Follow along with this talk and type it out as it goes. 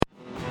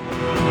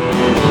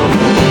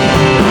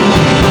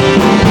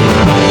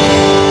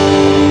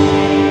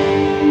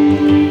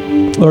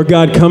Lord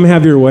God, come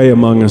have your way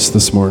among us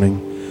this morning.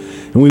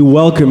 And we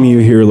welcome you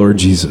here, Lord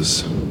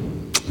Jesus.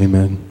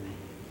 Amen.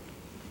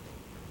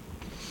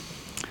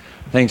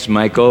 Thanks,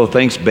 Michael.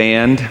 Thanks,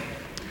 band.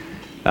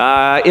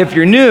 If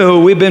you're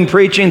new, we've been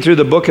preaching through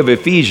the book of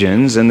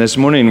Ephesians, and this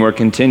morning we're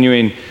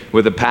continuing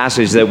with a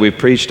passage that we've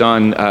preached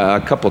on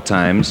a couple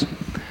times.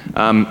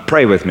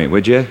 Pray with me,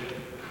 would you?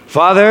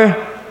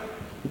 Father,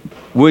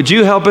 would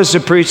you help us to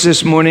preach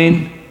this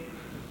morning?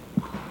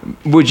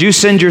 Would you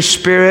send your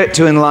Spirit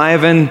to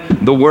enliven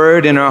the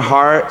word in our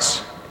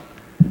hearts?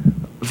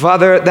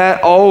 Father,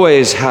 that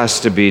always has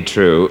to be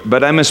true,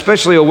 but I'm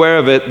especially aware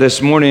of it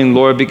this morning,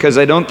 Lord, because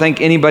I don't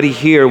think anybody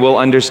here will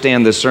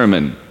understand the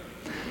sermon.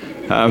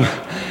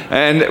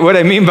 And what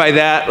I mean by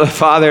that,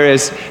 Father,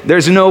 is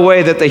there's no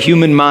way that the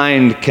human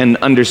mind can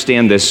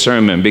understand this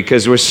sermon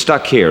because we're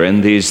stuck here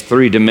in these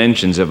three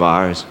dimensions of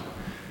ours,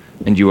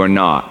 and you are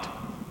not.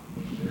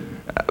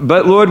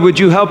 But Lord, would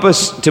you help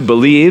us to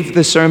believe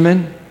the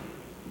sermon?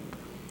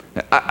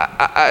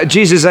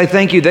 Jesus, I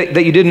thank you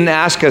that you didn't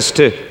ask us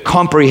to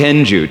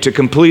comprehend you, to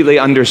completely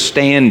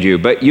understand you,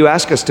 but you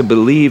ask us to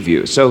believe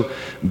you. So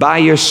by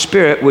your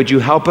Spirit, would you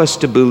help us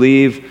to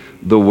believe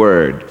the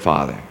word,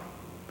 Father?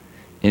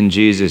 In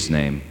Jesus'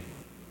 name,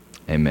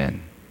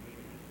 amen.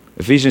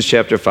 Ephesians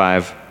chapter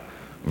 5,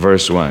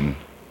 verse 1.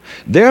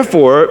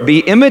 Therefore, be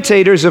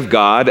imitators of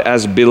God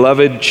as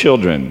beloved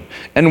children,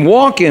 and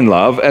walk in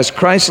love as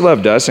Christ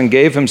loved us and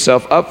gave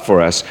himself up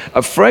for us,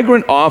 a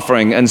fragrant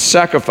offering and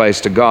sacrifice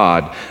to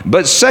God.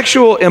 But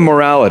sexual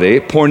immorality,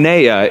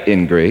 porneia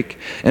in Greek,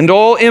 and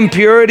all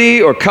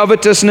impurity or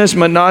covetousness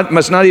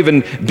must not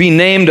even be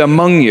named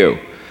among you,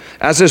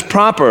 as is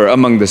proper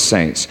among the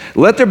saints.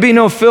 Let there be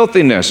no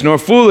filthiness, nor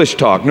foolish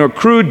talk, nor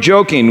crude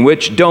joking,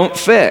 which don't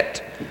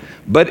fit.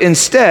 But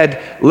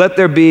instead, let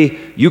there be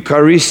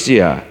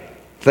Eucharistia,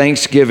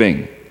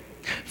 thanksgiving.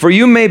 For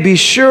you may be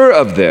sure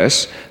of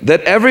this,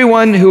 that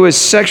everyone who is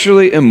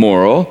sexually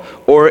immoral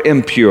or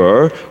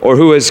impure, or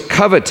who is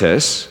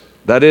covetous,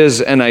 that is,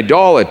 an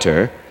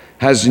idolater,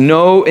 has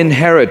no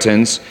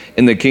inheritance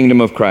in the kingdom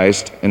of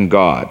Christ and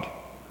God.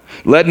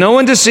 Let no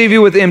one deceive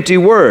you with empty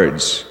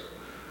words.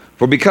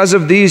 For because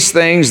of these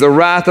things, the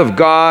wrath of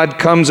God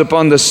comes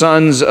upon the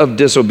sons of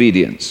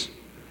disobedience.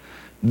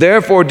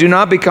 Therefore, do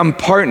not become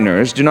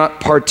partners, do not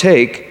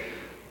partake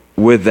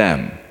with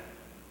them.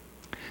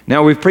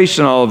 Now, we've preached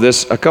on all of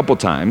this a couple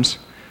times,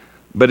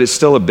 but it's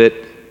still a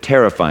bit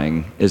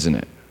terrifying, isn't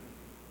it?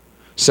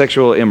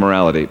 Sexual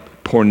immorality,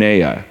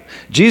 porneia.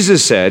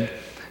 Jesus said,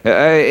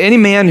 any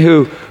man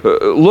who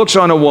looks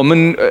on a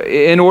woman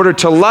in order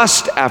to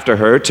lust after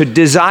her, to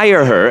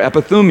desire her,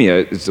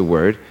 epithumia is the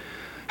word,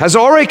 has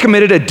already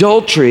committed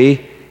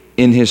adultery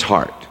in his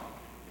heart.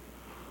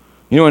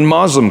 You know, in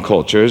Muslim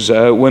cultures,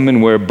 women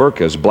wear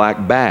burqas,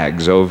 black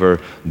bags over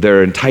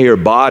their entire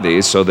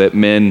bodies so that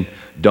men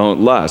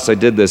don't lust. I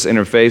did this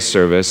interfaith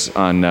service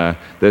on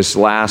this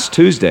last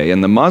Tuesday,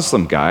 and the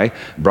Muslim guy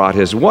brought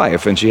his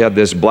wife, and she had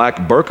this black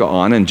burqa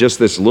on and just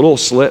this little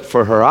slit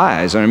for her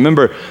eyes. And I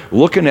remember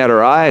looking at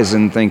her eyes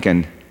and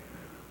thinking,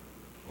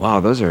 wow,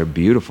 those are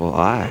beautiful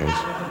eyes.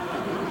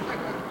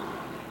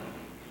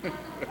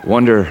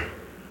 Wonder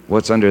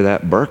what's under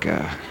that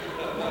burqa.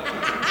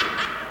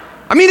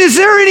 I mean, is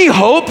there any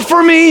hope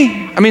for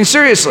me? I mean,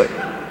 seriously.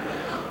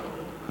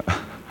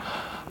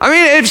 I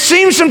mean, it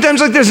seems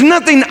sometimes like there's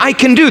nothing I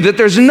can do, that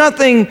there's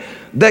nothing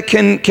that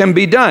can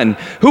be done.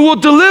 Who will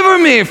deliver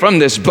me from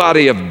this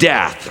body of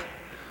death?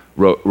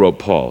 Wrote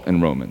Paul in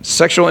Romans.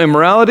 Sexual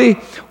immorality,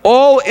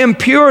 all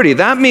impurity.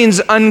 That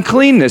means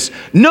uncleanness.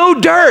 No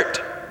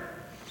dirt.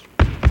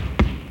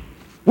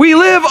 We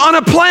live on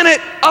a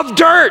planet of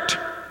dirt.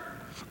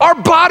 Our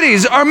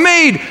bodies are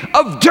made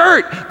of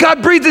dirt.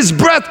 God breathed his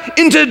breath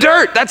into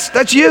dirt.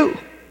 That's you.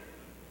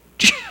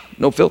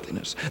 No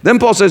filthiness. Then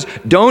Paul says,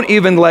 don't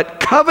even let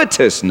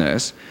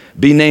covetousness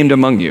be named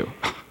among you.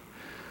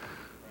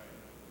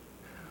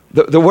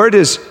 The word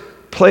is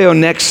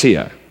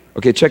pleonexia.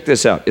 Okay, check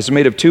this out. It's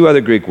made of two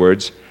other Greek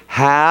words,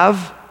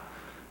 have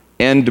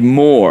and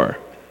more.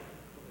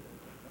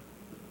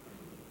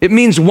 It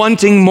means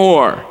wanting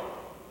more.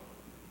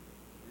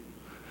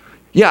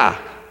 Yeah.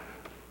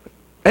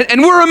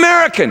 And we're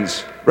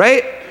Americans,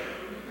 right?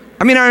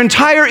 I mean, our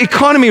entire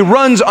economy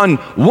runs on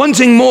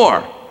wanting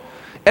more.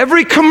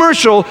 Every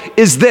commercial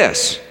is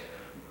this.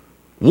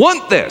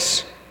 Want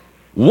this.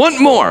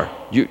 Want more.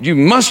 You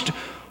must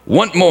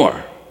want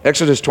more.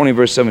 Exodus 20,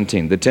 verse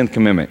 17, the 10th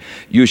commandment.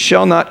 You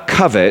shall not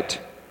covet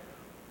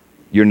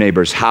your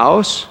neighbor's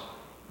house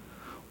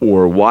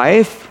or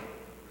wife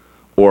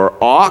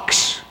or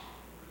ox.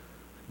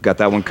 Got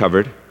that one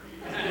covered.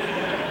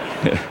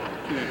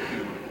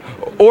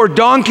 Or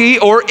donkey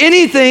or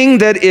anything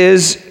that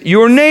is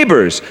your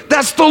neighbor's.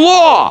 That's the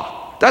law.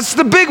 That's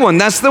the big one.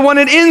 That's the one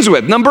it ends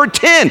with. Number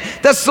 10,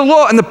 that's the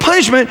law. And the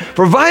punishment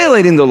for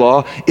violating the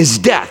law is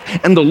death.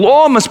 And the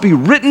law must be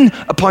written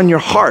upon your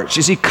hearts.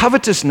 You see,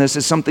 covetousness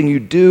is something you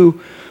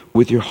do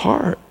with your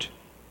heart.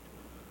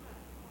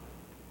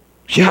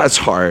 Yeah, it's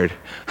hard.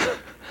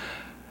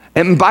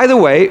 And by the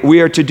way,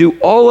 we are to do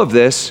all of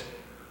this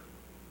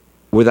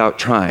without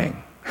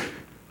trying.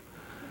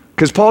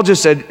 Because Paul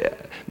just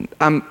said,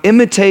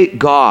 imitate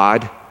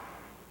God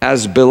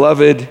as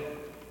beloved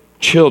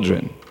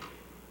children.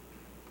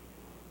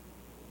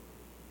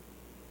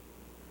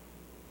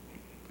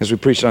 As we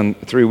preached on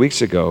 3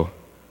 weeks ago,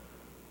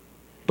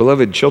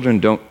 beloved children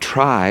don't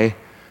try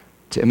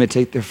to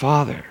imitate their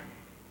father.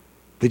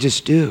 They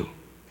just do.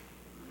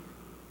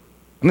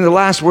 I mean, the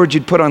last word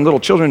you'd put on little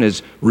children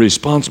is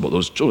responsible.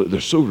 Those children,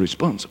 they're so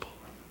responsible.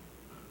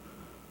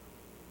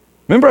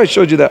 Remember I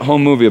showed you that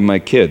home movie of my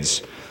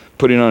kids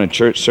putting on a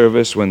church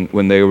service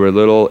when they were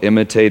little,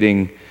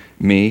 imitating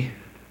me?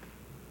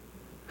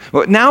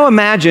 Well, now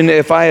imagine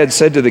if I had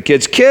said to the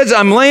kids, kids,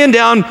 I'm laying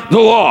down the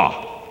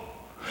law.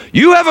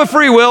 You have a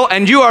free will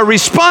and you are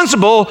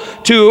responsible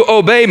to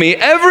obey me.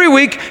 Every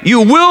week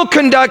you will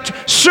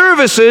conduct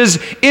services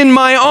in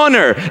my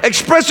honor,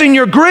 expressing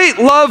your great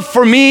love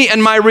for me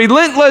and my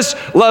relentless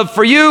love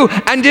for you.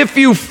 And if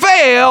you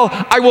fail,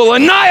 I will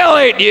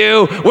annihilate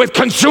you with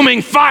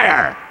consuming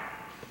fire.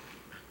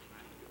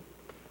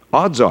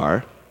 Odds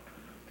are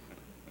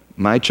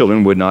my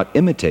children would not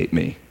imitate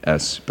me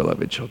as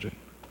beloved children.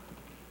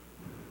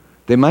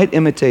 They might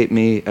imitate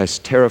me as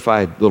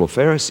terrified little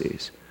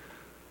Pharisees,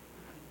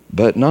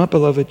 but not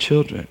beloved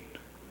children.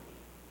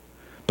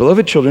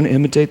 Beloved children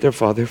imitate their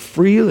father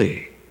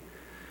freely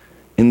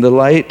in the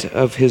light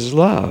of his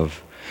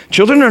love.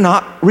 Children are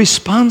not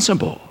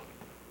responsible.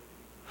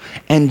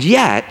 And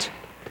yet,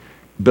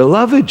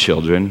 beloved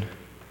children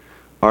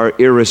are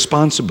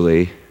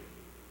irresponsibly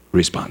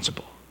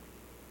responsible.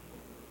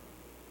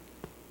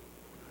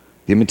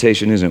 The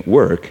imitation isn't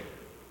work,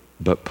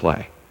 but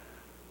play.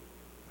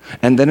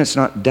 And then it's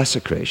not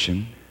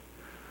desecration,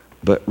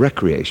 but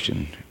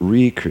recreation,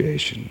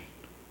 recreation.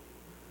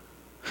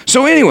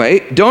 So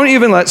anyway, don't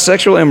even let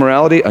sexual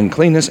immorality,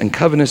 uncleanness, and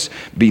covetousness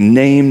be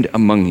named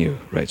among you,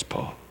 writes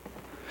Paul.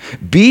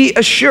 Be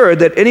assured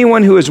that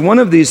anyone who is one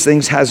of these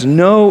things has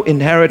no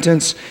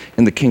inheritance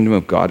in the kingdom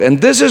of God.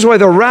 And this is why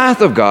the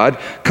wrath of God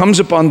comes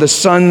upon the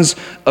sons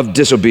of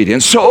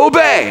disobedience. So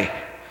obey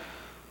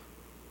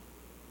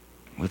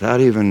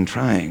without even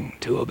trying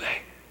to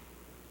obey.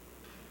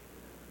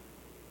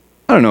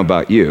 I don't know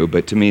about you,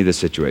 but to me the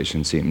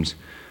situation seems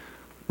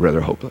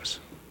rather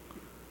hopeless.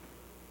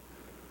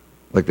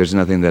 Like there's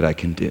nothing that I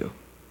can do.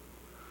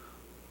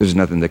 There's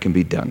nothing that can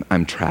be done.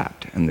 I'm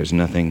trapped, and there's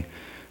nothing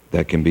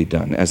that can be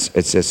done.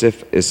 It's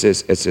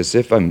as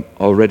if I'm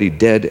already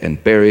dead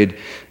and buried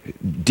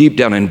deep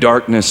down in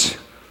darkness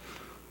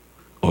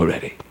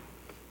already.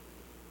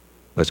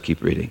 Let's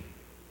keep reading.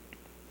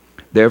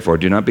 Therefore,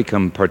 do not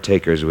become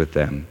partakers with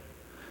them.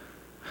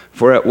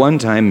 For at one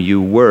time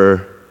you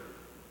were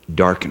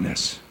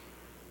darkness,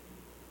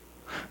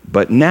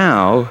 but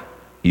now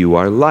you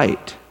are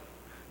light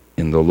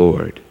in the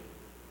Lord.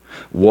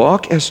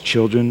 Walk as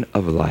children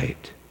of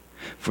light,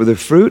 for the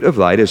fruit of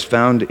light is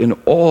found in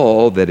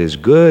all that is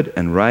good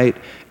and right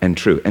and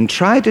true. And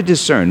try to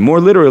discern, more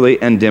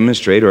literally, and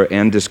demonstrate or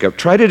and discover.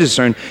 Try to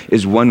discern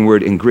is one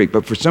word in Greek,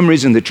 but for some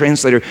reason the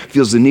translator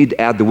feels the need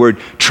to add the word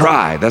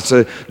try. That's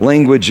a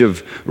language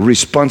of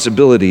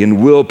responsibility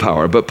and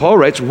willpower. But Paul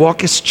writes,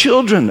 walk as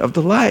children of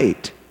the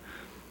light,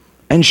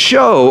 and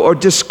show or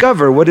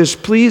discover what is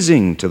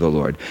pleasing to the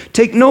Lord.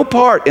 Take no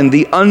part in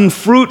the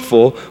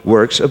unfruitful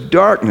works of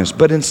darkness,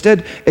 but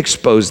instead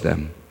expose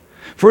them.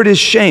 For it is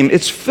shame,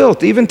 it's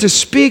filth, even to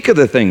speak of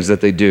the things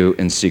that they do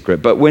in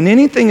secret. But when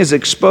anything is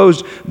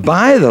exposed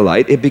by the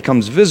light, it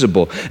becomes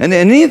visible. And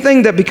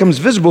anything that becomes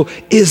visible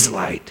is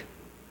light.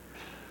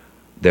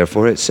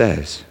 Therefore it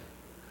says,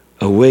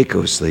 awake,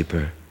 O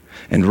sleeper,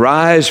 and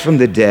rise from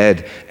the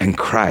dead, and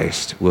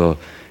Christ will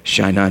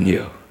shine on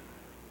you.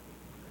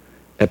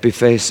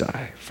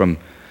 Epiphesi, from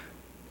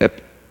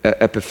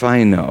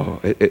epiphino.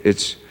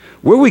 It's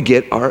where we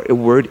get our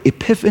word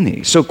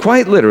epiphany. So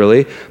quite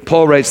literally,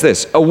 Paul writes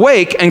this,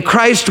 awake and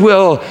Christ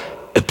will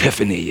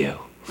epiphany you.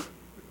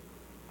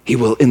 He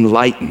will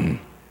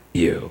enlighten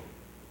you.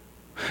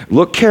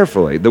 Look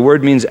carefully. The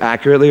word means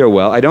accurately or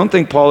well. I don't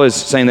think Paul is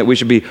saying that we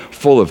should be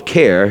full of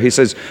care. He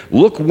says,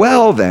 look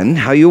well then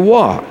how you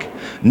walk.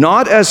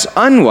 Not as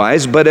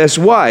unwise, but as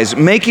wise,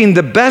 making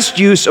the best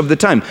use of the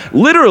time.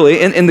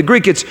 Literally, in the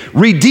Greek, it's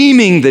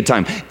redeeming the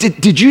time.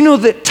 Did you know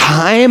that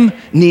time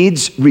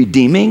needs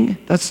redeeming?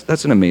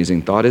 That's an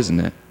amazing thought, isn't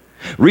it?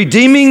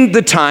 Redeeming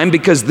the time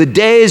because the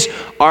days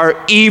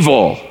are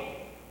evil.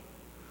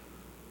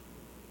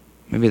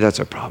 Maybe that's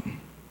our problem.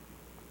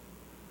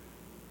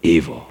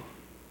 Evil.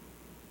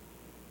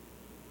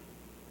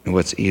 And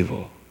what's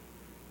evil?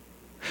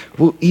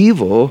 Well,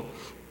 evil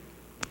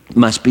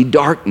must be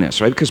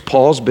darkness, right? Because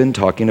Paul's been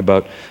talking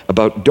about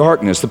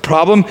darkness. The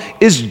problem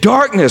is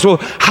darkness. Well,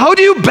 how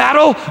do you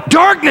battle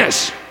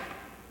darkness?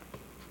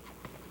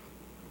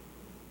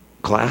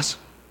 Class?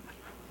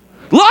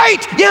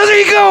 Light! Yeah,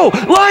 there you go!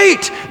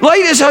 Light!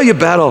 Light is how you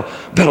battle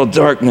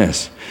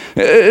darkness.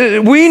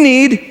 We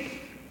need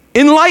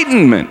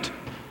enlightenment.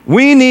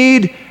 We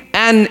need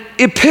an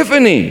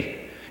epiphany.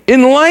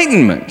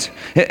 Enlightenment.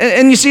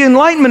 And you see,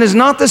 enlightenment is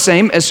not the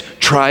same as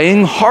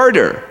trying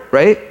harder,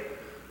 right?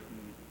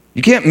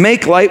 You can't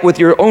make light with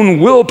your own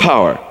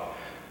willpower.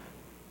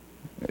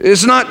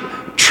 It's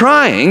not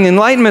trying.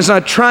 Enlightenment is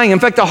not trying. In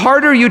fact, the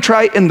harder you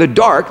try in the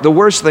dark, the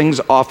worse things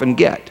often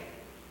get.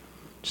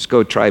 Just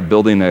go try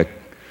building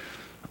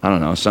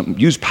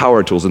use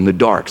power tools in the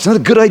dark. It's not a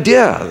good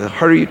idea. The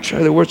harder you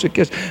try, the worse it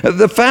gets.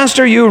 The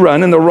faster you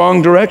run in the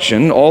wrong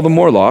direction, all the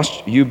more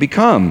lost you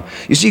become.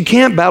 You see, you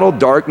can't battle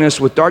darkness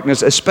with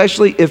darkness,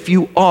 especially if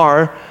you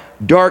are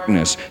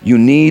darkness. You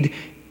need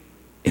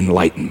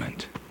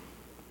enlightenment.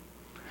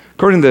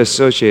 According to the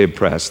Associated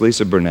Press,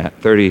 Lisa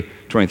Burnett,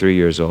 23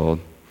 years old,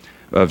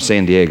 of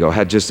San Diego,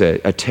 had just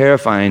a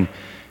terrifying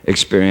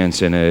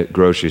experience in a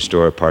grocery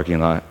store parking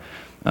lot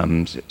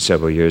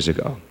several years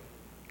ago.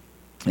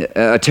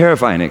 A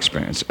terrifying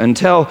experience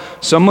until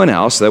someone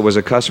else that was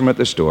a customer at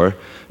the store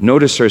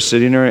noticed her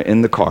sitting there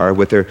in the car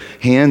with her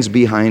hands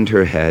behind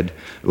her head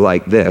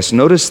like this.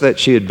 Noticed that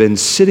she had been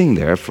sitting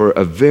there for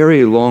a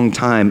very long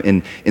time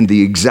in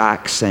the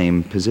exact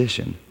same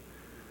position.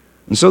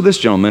 And so this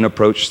gentleman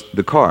approached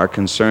the car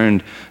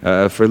concerned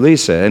for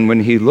Lisa, and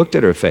when he looked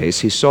at her face,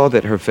 he saw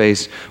that her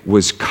face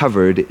was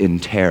covered in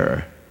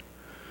terror.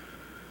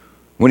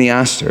 When he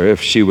asked her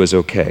if she was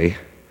okay,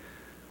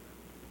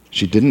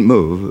 she didn't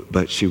move,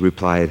 but she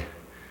replied,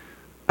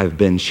 "I've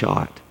been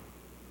shot,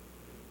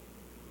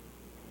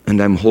 and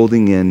I'm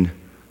holding in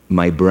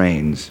my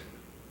brains."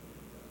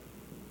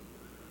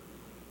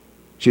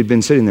 She'd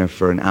been sitting there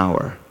for an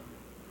hour,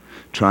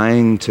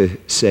 trying to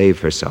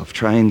save herself,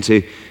 trying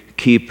to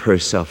keep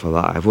herself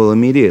alive. Well,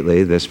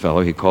 immediately, this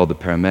fellow, he called the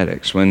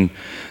paramedics. When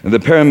the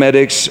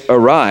paramedics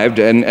arrived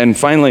and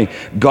finally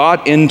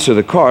got into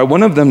the car,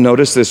 one of them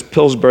noticed this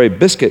Pillsbury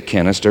biscuit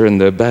canister in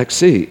the back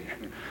seat.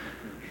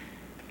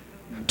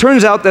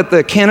 Turns out that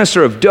the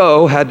canister of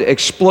dough had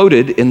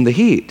exploded in the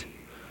heat.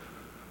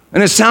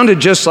 And it sounded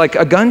just like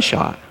a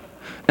gunshot.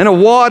 And a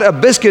wad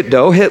of biscuit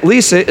dough hit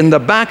Lisa in the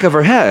back of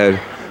her head.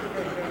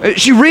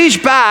 She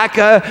reached back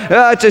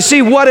to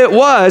see what it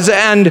was,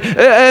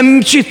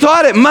 and she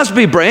thought it must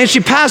be brains. She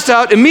passed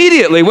out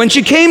immediately. When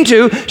she came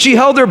to, she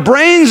held her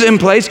brains in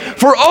place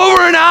for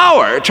over an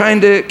hour,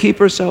 trying to keep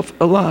herself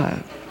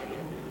alive.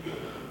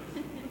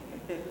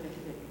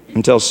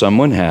 Until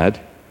someone had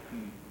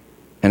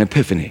an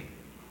epiphany.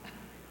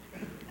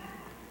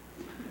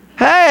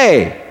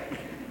 Hey,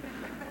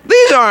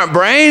 these aren't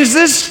brains.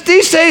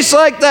 These taste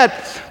like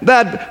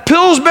that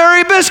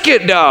Pillsbury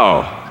biscuit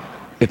dough.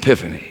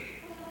 Epiphany.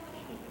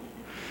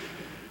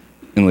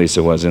 And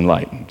Lisa was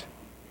enlightened.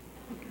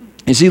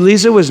 You see,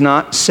 Lisa was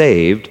not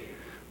saved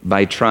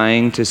by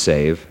trying to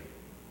save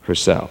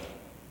herself.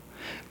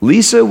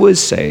 Lisa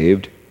was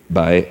saved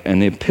by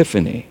an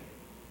epiphany.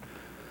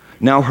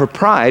 Now, her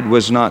pride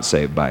was not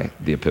saved by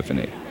the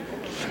epiphany.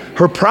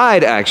 Her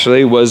pride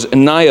actually was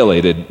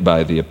annihilated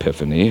by the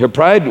epiphany. Her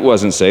pride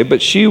wasn't saved,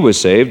 but she was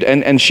saved,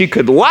 and she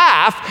could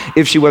laugh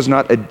if she was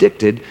not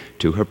addicted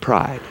to her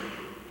pride.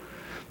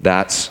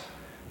 That's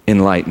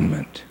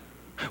enlightenment.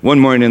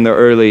 One morning in the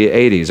early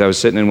 80s, I was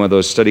sitting in one of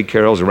those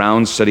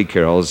round study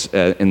carols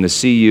in the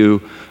CU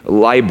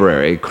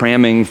library,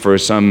 cramming for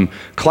some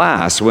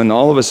class, when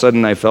all of a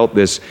sudden I felt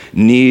this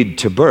need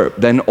to burp.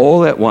 Then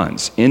all at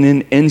once, in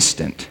an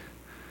instant,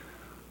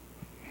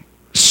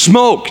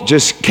 smoke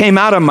just came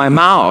out of my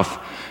mouth,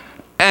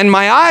 and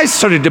my eyes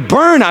started to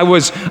burn. I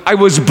was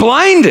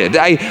blinded.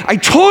 I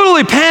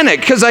totally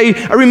panicked because I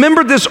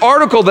remembered this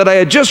article that I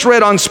had just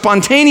read on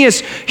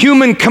spontaneous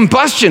human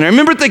combustion. I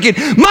remember thinking,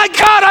 my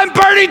God, I'm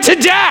burning to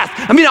death.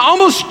 I mean, I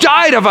almost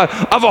died of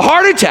a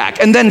heart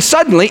attack. And then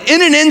suddenly,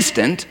 in an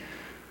instant,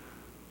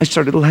 I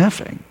started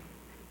laughing.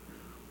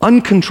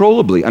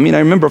 Uncontrollably. I mean, I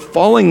remember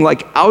falling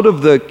like out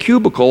of the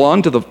cubicle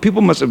onto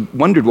people must have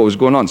wondered what was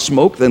going on.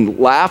 Smoke, then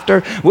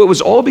laughter. Well, it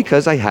was all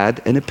because I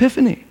had an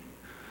epiphany.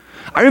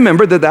 I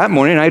remember that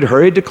morning I'd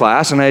hurried to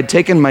class and I had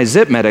taken my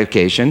Zip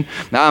medication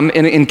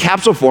in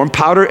capsule form,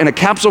 powder in a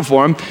capsule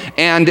form,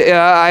 and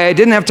I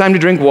didn't have time to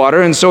drink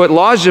water, and so it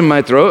lodged in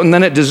my throat, and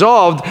then it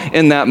dissolved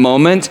in that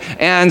moment,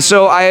 and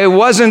so I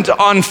wasn't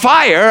on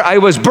fire, I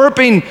was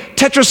burping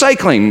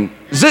tetracycline,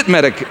 Zip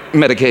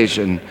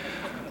medication.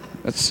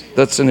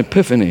 That's an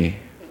epiphany.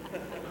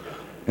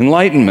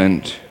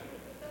 Enlightenment.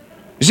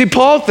 You see,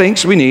 Paul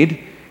thinks we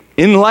need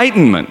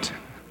enlightenment.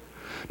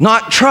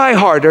 Not try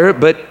harder,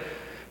 but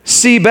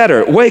see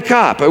better. Wake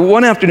up.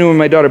 One afternoon when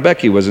my daughter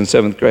Becky was in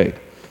 7th grade,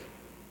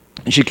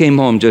 and she came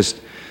home just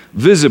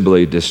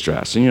visibly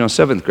distressed. And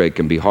 7th grade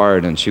can be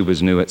hard, and she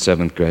was new at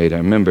 7th grade. I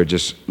remember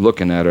just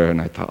looking at her,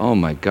 and I thought, oh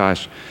my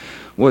gosh,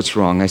 what's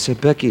wrong? I said,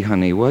 Becky,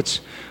 honey,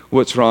 what's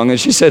wrong? And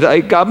she said,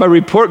 I got my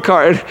report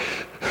card.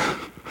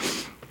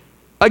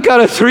 I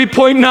got a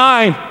 3.9.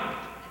 I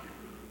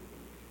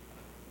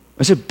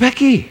said,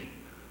 Becky,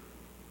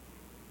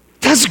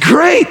 that's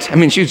great. I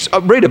mean, she was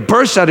ready to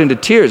burst out into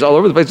tears all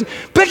over the place.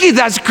 Becky,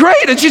 that's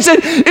great. And she said,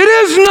 it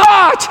is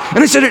not. And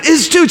I said, it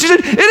is too. She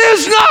said, it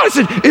is not. I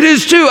said, it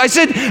is too. She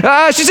said,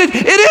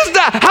 it is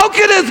not. How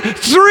can a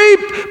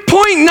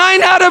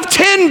 3.9 out of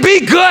 10 be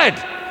good?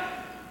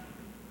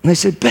 And I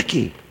said,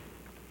 Becky,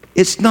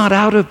 it's not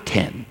out of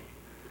 10.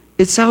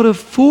 It's out of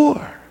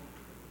 4.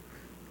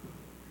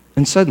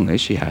 And suddenly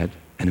she had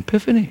an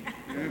epiphany.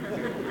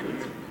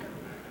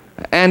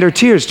 And her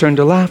tears turned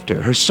to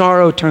laughter. Her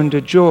sorrow turned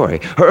to joy.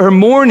 Her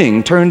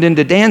mourning turned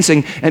into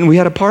dancing, and we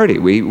had a party.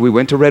 We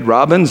went to Red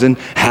Robin's and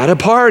had a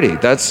party.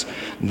 That's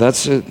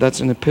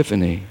an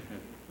epiphany.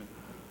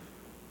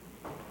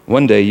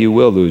 One day you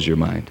will lose your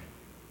mind,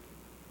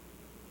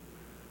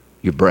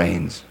 your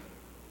brains,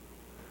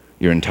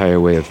 your entire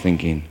way of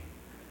thinking.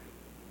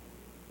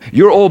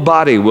 Your old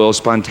body will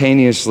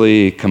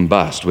spontaneously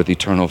combust with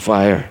eternal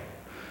fire.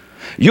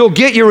 You'll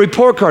get your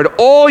report card.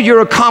 All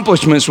your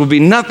accomplishments will be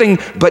nothing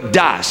but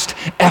dust,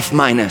 F-.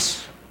 And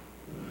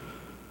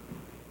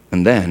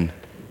then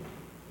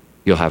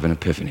you'll have an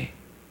epiphany.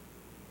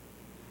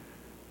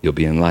 You'll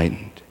be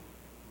enlightened.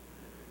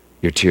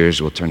 Your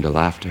tears will turn to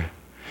laughter.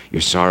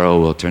 Your sorrow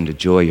will turn to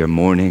joy. Your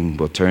mourning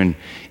will turn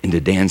into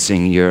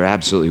dancing. Your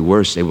absolutely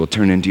worst day will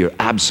turn into your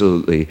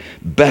absolutely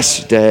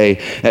best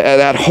day.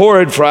 That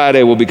horrid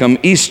Friday will become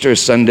Easter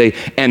Sunday,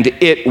 and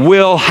it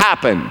will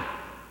happen.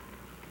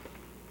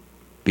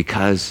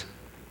 Because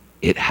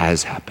it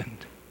has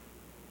happened.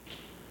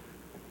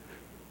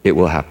 It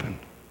will happen.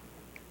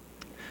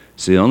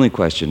 So the only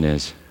question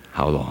is,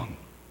 how long?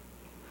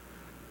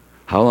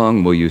 How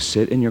long will you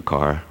sit in your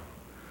car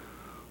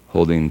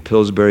holding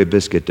Pillsbury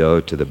biscuit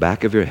dough to the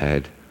back of your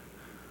head,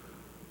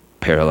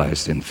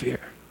 paralyzed in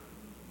fear?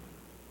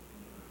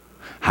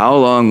 How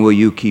long will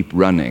you keep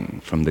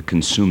running from the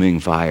consuming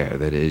fire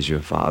that is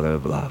your Father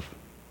of love?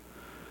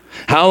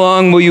 How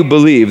long will you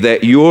believe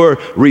that your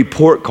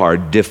report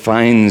card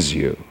defines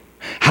you?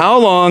 How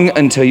long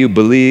until you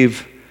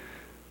believe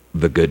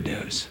the good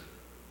news?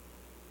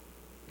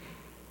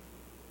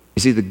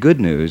 You see, the good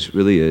news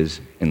really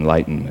is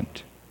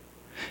enlightenment.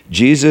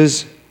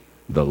 Jesus,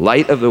 the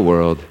light of the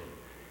world,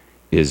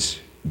 is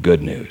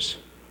good news.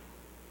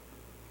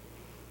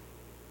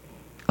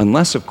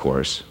 Unless, of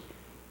course,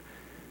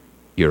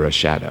 you're a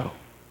shadow.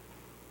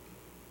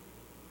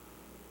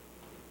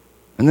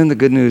 And then the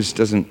good news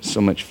doesn't so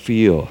much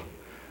feel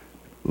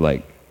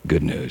like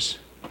good news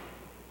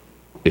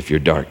if you're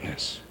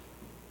darkness.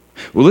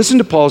 Well, listen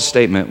to Paul's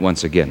statement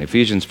once again,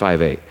 Ephesians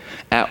 5:8.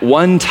 At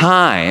one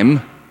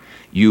time,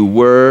 you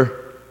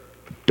were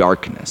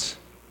darkness.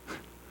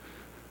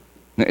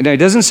 Now, it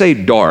doesn't say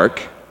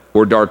dark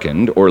or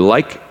darkened or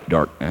like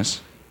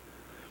darkness.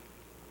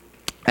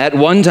 At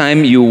one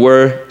time, you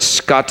were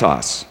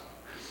skatos.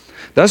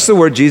 That's the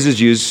word Jesus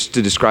used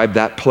to describe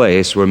that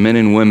place where men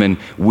and women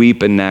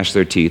weep and gnash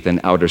their teeth in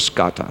outer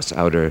skatos,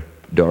 outer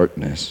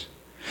darkness.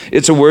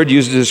 It's a word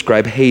used to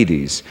describe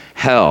Hades,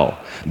 hell,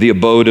 the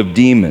abode of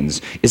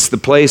demons. It's the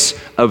place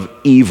of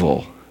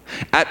evil.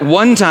 At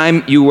one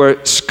time, you were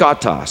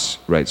skatos,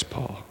 writes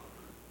Paul.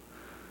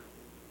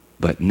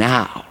 But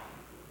now,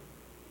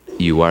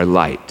 you are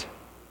light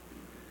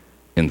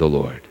in the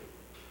Lord.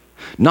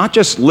 Not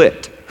just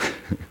lit,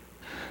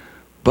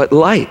 but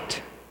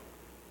light.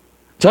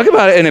 Talk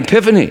about an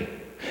epiphany.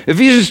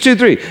 Ephesians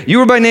 2:3, you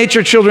were by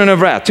nature children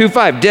of wrath.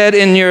 2:5, dead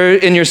in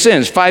your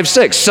sins.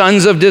 5:6,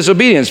 sons of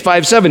disobedience.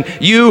 5:7,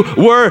 you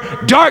were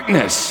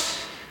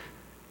darkness.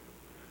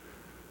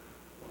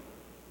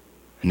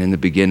 And in the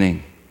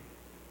beginning,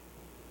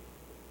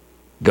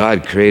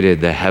 God created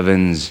the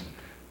heavens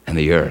and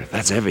the earth.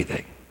 That's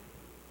everything.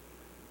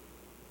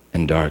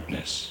 And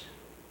darkness.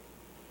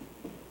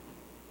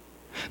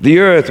 The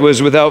earth was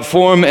without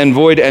form and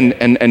void,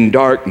 and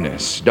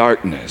darkness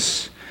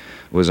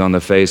was on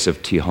the face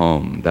of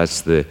Tehom.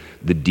 That's the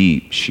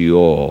deep,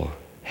 Sheol,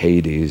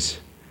 Hades.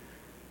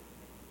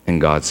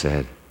 And God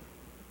said,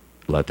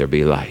 let there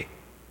be light.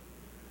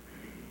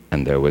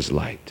 And there was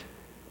light.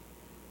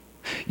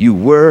 You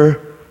were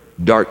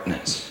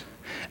darkness,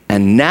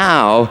 and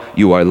now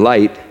you are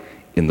light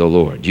in the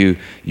Lord. You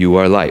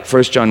are light.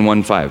 1 John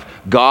 1:5.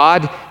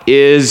 God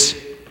is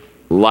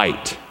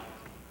light.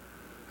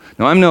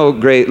 Now, I'm no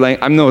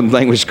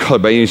language scholar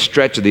by any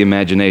stretch of the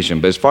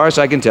imagination, but as far as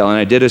I can tell, and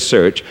I did a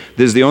search,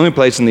 this is the only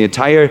place in the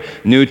entire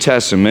New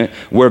Testament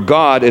where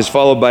God is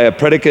followed by a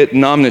predicate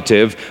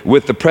nominative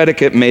with the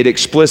predicate made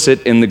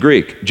explicit in the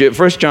Greek.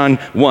 1 John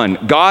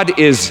 1, God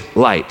is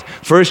light.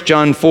 1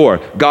 John 4,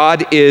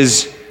 God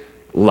is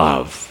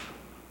love.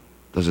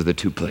 Those are the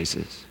two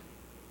places.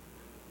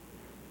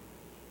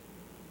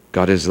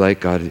 God is light,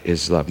 God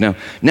is love. Now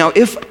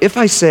if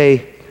I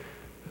say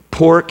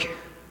pork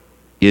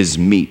is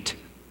meat,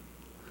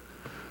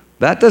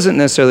 that doesn't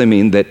necessarily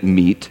mean that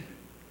meat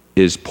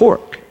is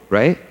pork,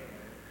 right?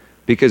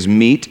 Because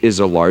meat is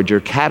a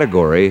larger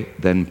category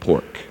than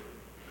pork.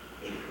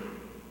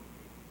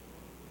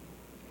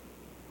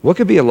 What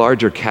could be a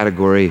larger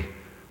category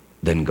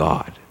than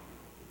God?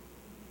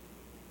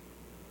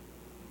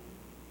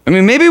 I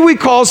mean, maybe we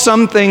call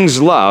some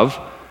things love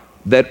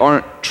that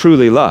aren't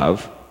truly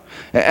love.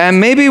 And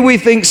maybe we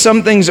think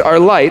some things are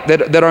light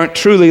that aren't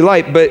truly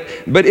light,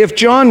 but if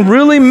John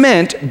really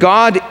meant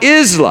God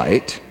is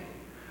light,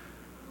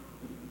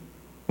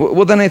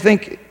 well then I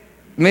think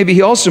maybe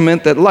he also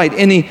meant that light,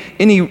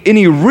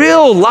 any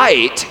real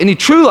light, any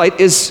true light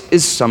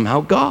is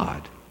somehow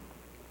God.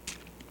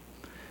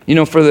 You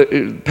know, for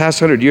the past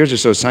 100 years or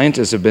so,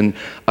 scientists have been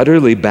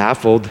utterly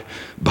baffled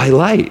by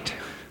light.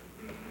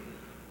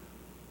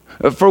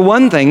 For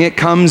one thing, it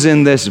comes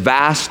in this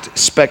vast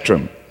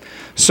spectrum.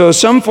 So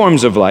some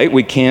forms of light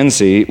we can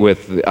see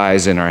with the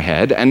eyes in our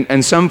head,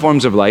 and some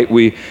forms of light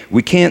we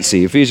can't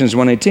see. Ephesians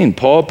 1:18,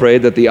 Paul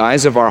prayed that the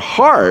eyes of our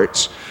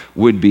hearts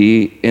would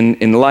be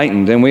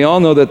enlightened. And we all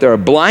know that there are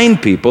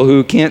blind people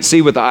who can't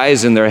see with the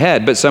eyes in their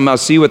head, but somehow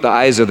see with the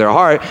eyes of their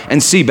heart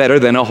and see better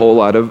than a whole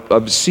lot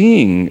of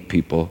seeing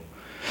people.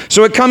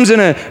 So it comes in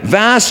a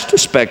vast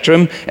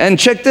spectrum, and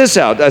check this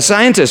out. A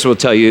scientist will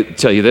tell you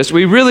this.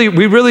 We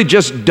really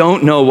just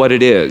don't know what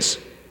it is.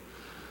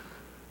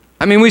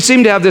 I mean, we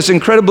seem to have this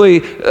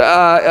incredibly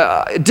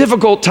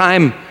difficult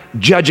time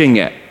judging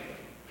it.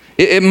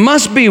 It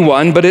must be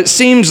one, but it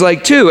seems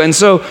like two. And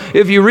so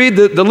if you read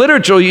the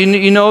literature,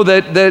 you know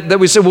that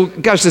we say, well,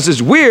 gosh, this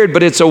is weird,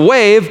 but it's a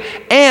wave,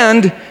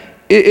 and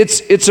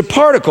it's a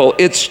particle.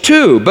 It's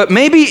two, but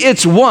maybe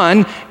it's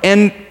one,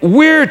 and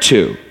we're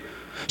two.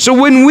 So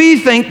when we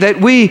think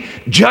that we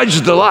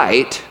judge the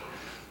light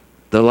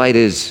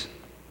is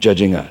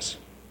judging us.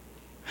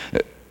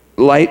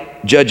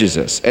 Light judges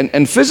us.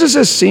 And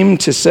physicists seem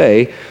to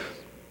say,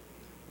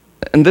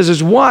 and this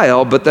is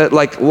wild, but that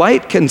like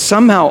light can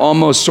somehow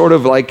almost sort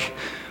of like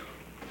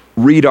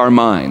read our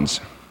minds.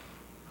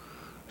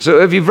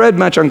 So if you've read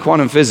much on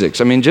quantum physics,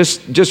 I mean,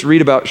 just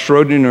read about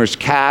Schrodinger's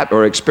cat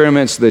or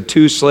experiments, the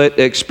two-slit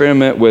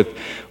experiment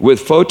with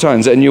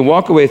photons, and you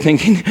walk away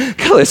thinking,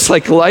 God, it's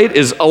like light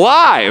is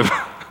alive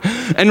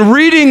and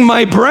reading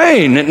my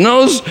brain. It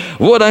knows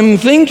what I'm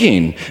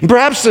thinking. And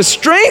perhaps the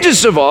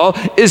strangest of all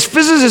is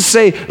physicists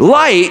say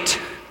light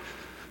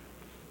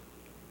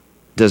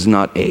does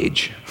not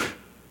age.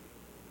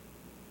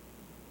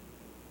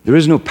 There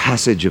is no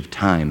passage of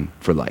time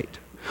for light.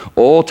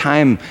 All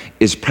time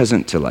is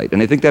present to light.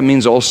 And I think that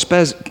means all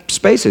space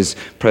is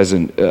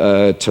present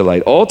to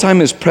light. All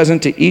time is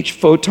present to each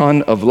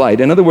photon of light.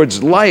 In other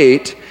words,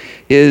 light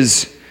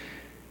is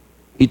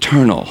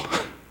eternal.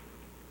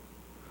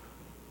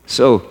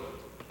 So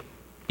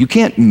you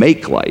can't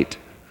make light.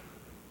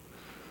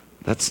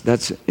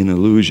 That's an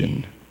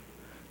illusion.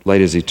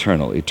 Light is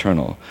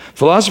eternal.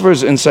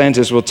 Philosophers and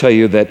scientists will tell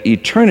you that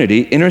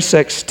eternity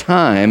intersects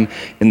time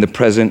in the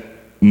present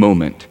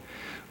moment,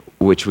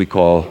 which we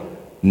call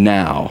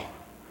now.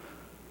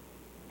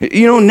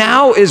 You know,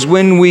 now is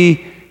when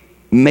we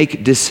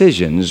make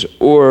decisions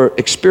or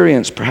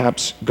experience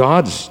perhaps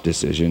God's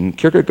decision.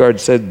 Kierkegaard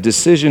said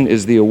decision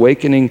is the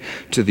awakening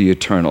to the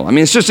eternal. I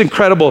mean, it's just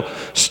incredible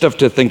stuff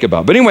to think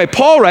about. But anyway,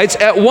 Paul writes,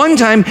 at one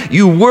time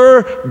you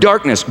were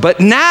darkness, but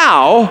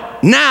now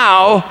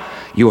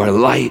you are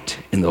light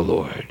in the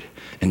Lord,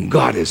 and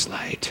God is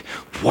light.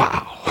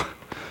 Wow,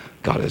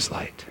 God is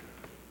light.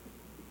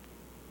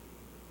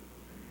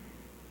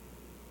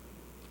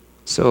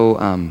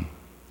 So,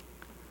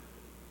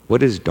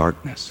 what is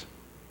darkness?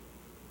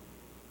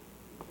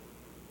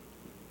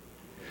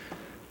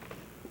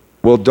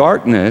 Well,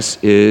 darkness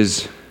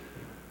is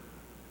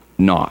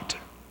not.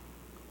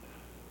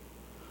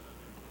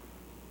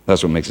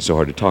 That's what makes it so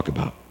hard to talk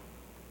about.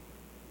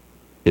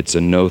 It's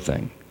a no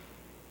thing.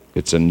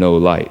 It's a no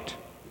light.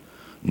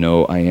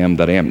 No, I am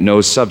that I am. No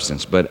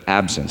substance, but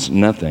absence.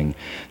 Nothing.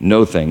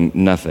 No thing,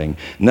 nothing.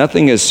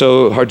 Nothing is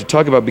so hard to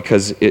talk about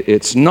because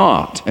it's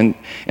not. And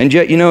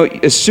yet, you know,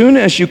 as soon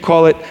as you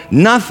call it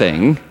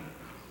nothing,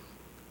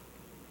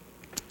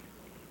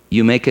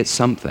 you make it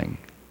something.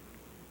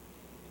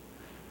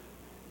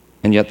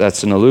 And yet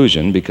that's an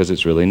illusion because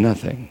it's really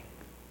nothing.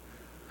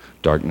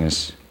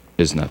 Darkness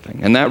is nothing.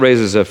 And that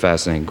raises a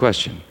fascinating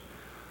question.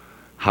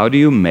 How do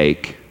you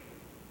make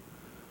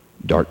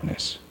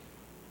darkness?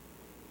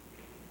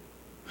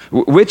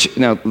 Which,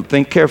 now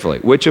think carefully,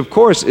 which of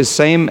course is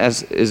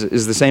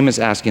the same as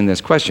asking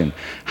this question.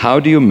 How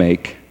do you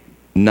make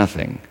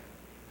nothing?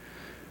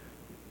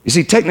 You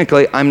see,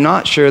 technically, I'm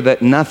not sure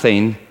that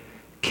nothing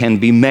can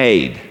be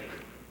made,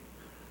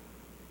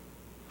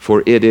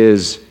 for it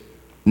is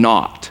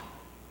not.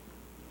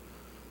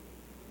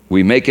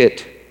 We make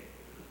it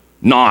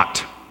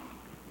not.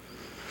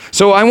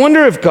 So I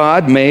wonder if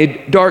God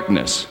made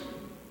darkness,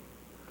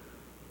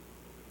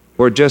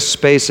 or just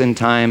space and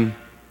time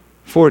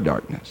for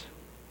darkness.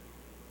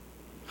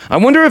 I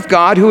wonder if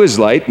God, who is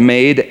light,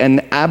 made an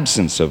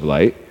absence of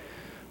light,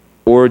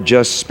 or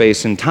just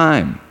space and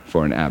time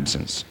for an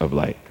absence of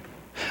light.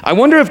 I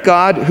wonder if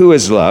God, who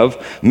is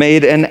love,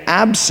 made an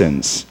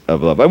absence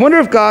of love. I wonder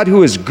if God,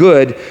 who is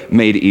good,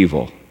 made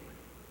evil,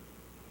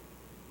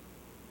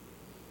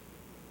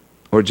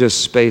 or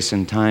just space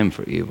and time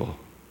for evil,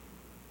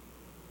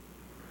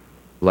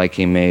 like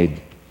he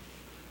made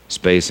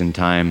space and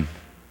time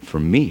for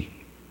me.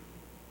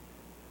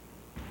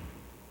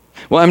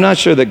 Well, I'm not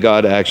sure that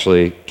God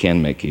actually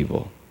can make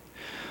evil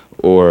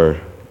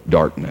or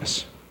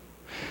darkness.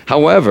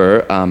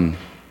 However,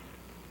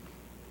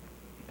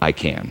 I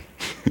can.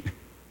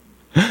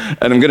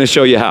 And I'm going to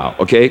show you how,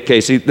 okay?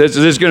 Casey, this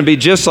is going to be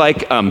just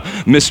like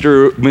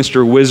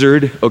Mr.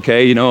 Wizard,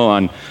 okay? You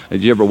know,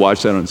 did you ever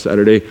watch that on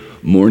Saturday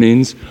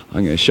mornings?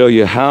 I'm going to show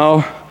you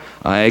how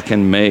I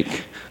can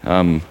make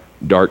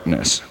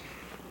darkness.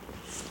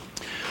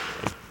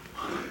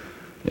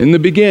 In the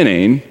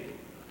beginning,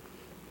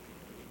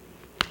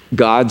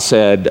 God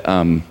said,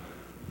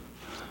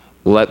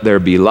 let there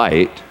be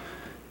light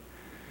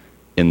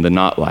in the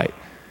not light.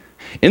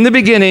 In the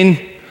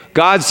beginning,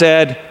 God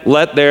said,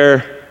 let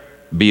there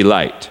be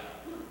light.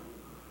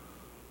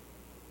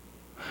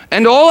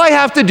 And all I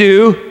have to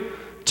do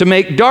to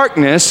make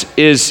darkness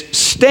is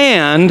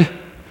stand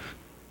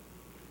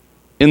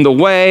in the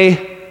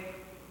way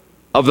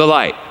of the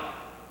light.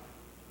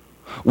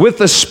 With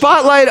the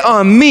spotlight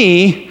on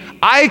me,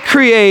 I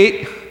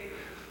create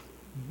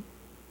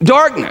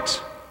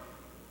darkness.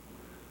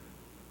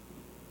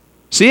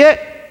 See it?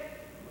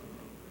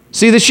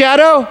 See the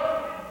shadow?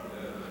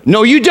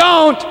 No, you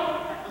don't.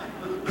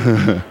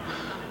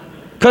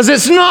 Because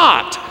it's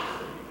not.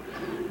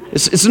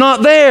 It's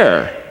not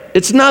there.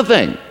 It's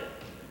nothing.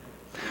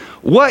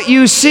 What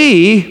you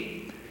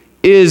see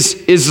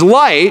is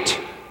light.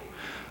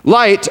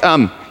 Light.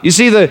 You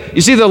see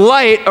the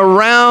light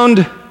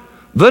around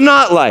the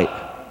not light.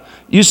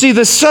 You see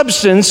the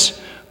substance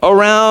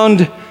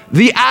around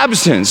the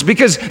absence,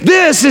 because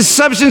this is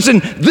substance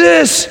and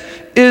this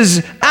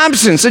is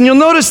absence. And you'll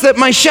notice that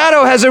my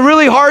shadow has a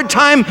really hard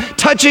time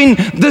touching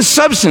the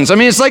substance. I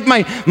mean, it's like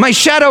my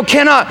shadow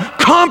cannot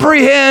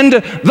comprehend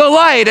the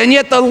light, and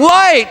yet the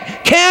light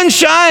can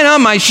shine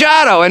on my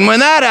shadow. And when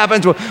that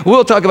happens,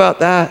 we'll talk about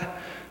that.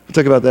 We'll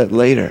talk about that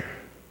later.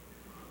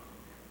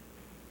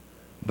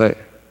 But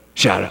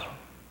shadow.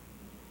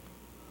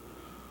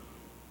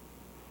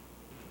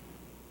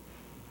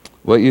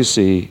 What you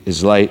see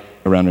is light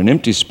around an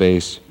empty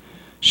space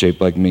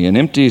shaped like me. An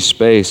empty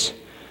space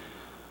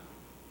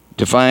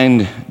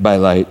defined by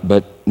light,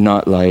 but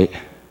not light.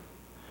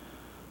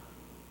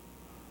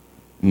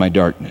 My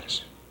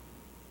darkness.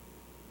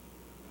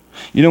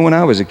 You know, when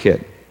I was a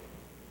kid,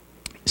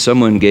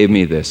 someone gave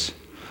me this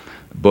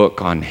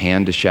book on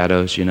hand to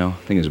shadows, I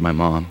think it was my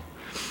mom.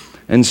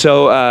 And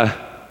so I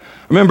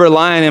remember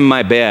lying in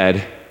my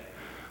bed.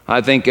 I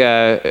think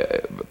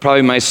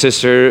probably my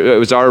sister, it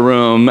was our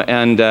room,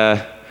 and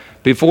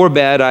before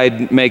bed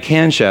I'd make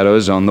hand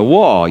shadows on the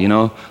wall,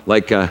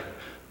 like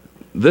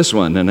this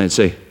one, and I'd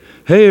say,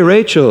 "Hey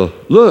Rachel,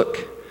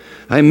 look,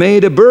 I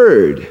made a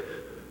bird."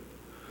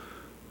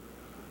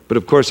 But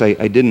of course I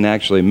didn't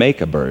actually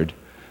make a bird.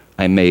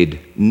 I made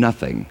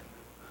nothing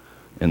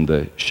in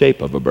the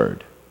shape of a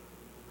bird.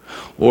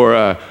 Or,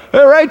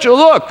 "Hey Rachel,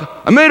 look,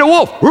 I made a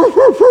wolf."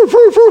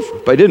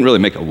 But I didn't really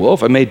make a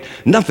wolf. I made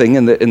nothing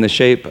in the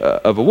shape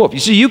of a wolf. You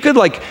see, you could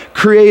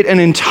create an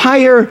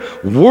entire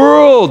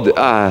world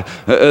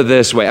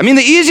this way. I mean,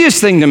 the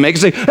easiest thing to make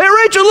is say, "Hey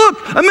Rachel, look,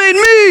 I made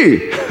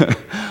me."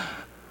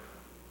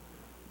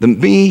 The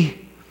me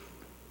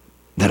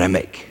that I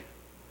make.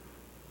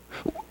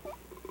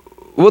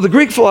 Well, the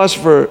Greek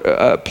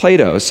philosopher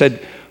Plato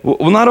said,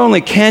 well, not only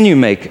can you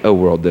make a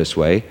world this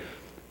way,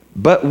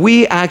 but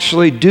we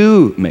actually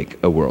do make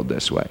a world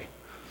this way.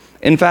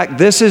 In fact,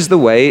 this is the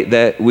way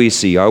that we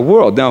see our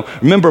world. Now,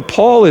 remember,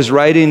 Paul is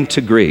writing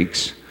to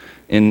Greeks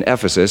in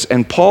Ephesus,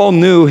 and Paul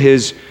knew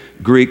his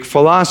Greek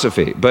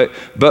philosophy. But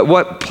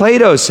what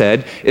Plato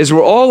said is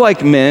we're all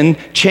like men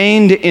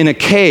chained in a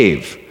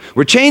cave.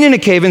 We're chained in a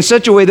cave in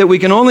such a way that we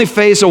can only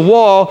face a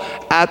wall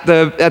at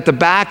the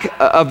back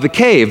of the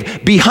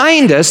cave.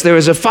 Behind us, there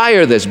is a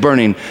fire that's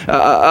burning,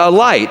 a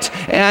light.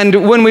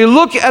 And when we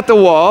look at the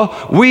wall,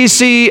 we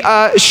see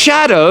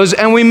shadows,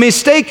 and we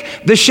mistake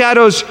the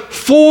shadows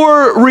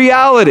for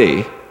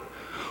reality,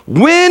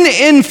 when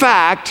in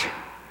fact,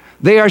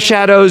 they are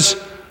shadows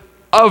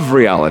of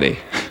reality.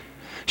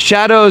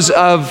 Shadows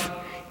of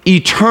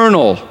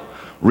eternal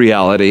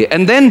reality.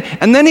 And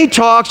then he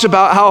talks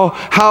about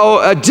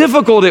how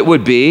difficult it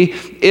would be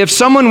if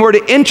someone were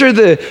to enter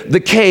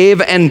the cave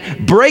and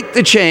break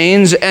the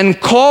chains and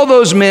call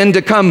those men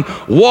to come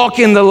walk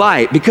in the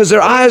light, because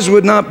their eyes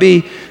would not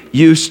be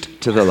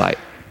used to the light.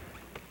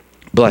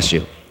 Bless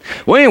you.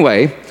 Well,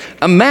 anyway,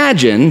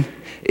 imagine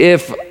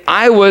if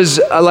I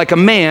was like a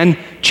man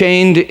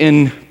chained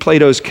in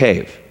Plato's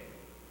cave.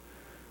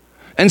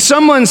 And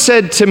someone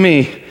said to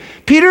me,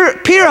 Peter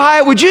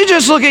Hyatt, would you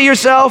just look at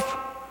yourself?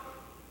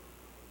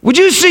 Would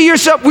you see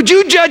yourself? Would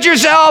you judge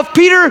yourself?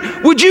 Peter,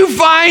 would you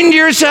find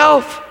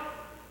yourself?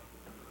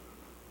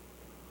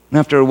 And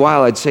after a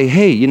while, I'd say,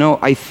 hey,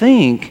 I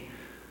think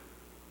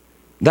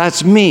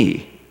that's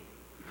me.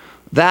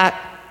 That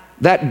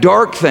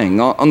dark thing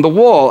on the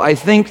wall, I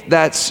think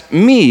that's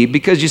me,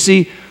 because you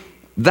see,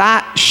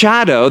 that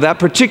shadow, that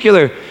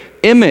particular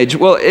image,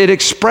 well, it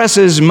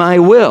expresses my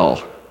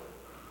will.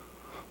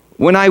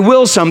 When I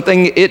will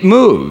something, it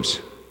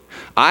moves.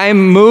 I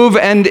move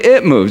and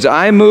it moves.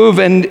 I move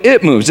and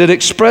it moves. It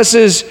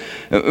expresses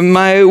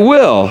my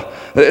will.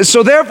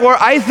 So therefore,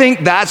 I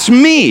think that's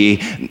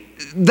me.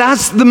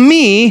 That's the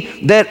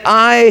me that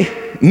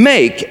I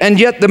make. And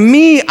yet the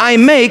me I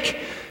make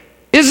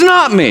is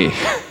not me.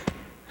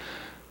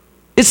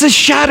 It's a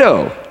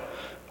shadow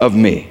of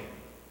me.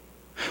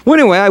 Well,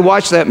 anyway, I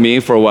watch that me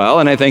for a while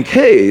and I think,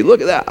 hey,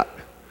 look at that.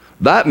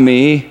 That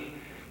me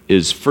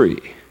is free.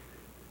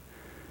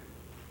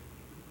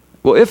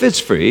 Well, if it's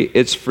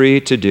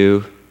free to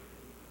do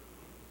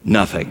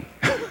nothing.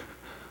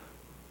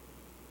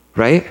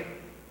 Right?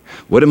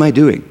 What am I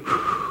doing?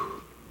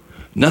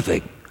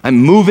 Nothing. I'm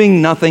moving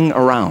nothing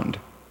around.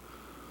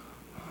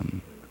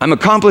 I'm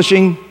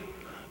accomplishing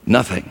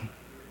nothing.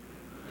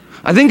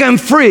 I think I'm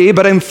free,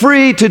 but I'm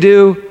free to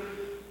do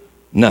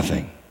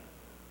nothing.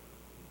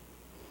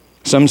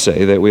 Some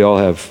say that we all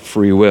have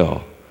free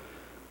will.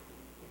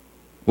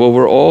 Well,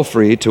 we're all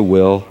free to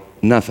will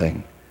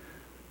nothing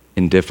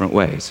in different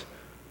ways.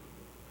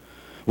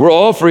 We're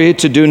all free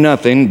to do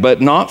nothing,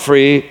 but not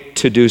free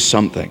to do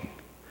something.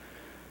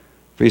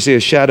 For you see,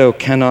 a shadow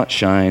cannot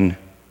shine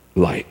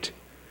light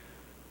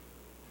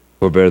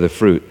or bear the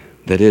fruit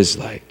that is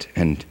light.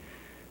 And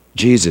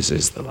Jesus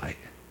is the light.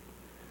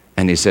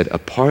 And he said,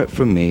 apart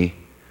from me,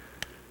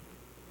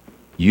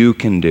 you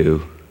can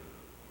do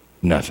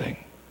nothing.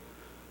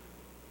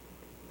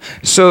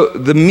 So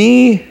the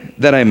me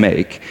that I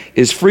make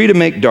is free to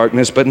make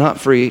darkness, but not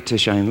free to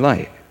shine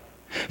light.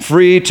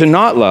 Free to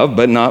not love,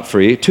 but not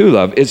free to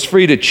love. It's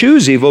free to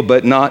choose evil,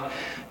 but not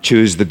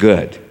choose the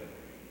good.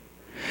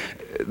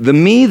 The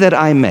me that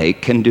I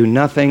make can do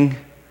nothing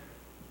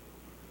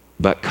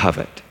but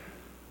covet,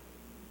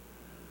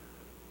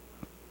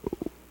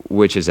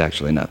 which is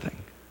actually nothing.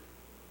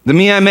 The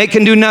me I make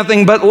can do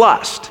nothing but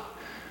lust,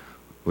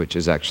 which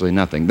is actually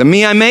nothing. The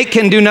me I make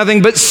can do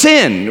nothing but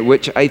sin,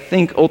 which I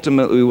think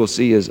ultimately we will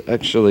see is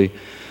actually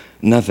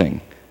nothing.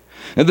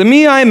 Now, the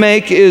me I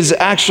make is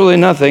actually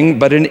nothing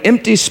but an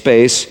empty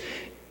space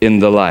in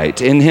the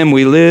light. In him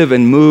we live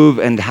and move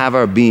and have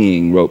our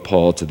being, wrote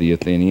Paul to the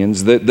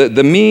Athenians.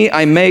 The me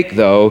I make,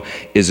 though,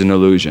 is an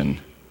illusion.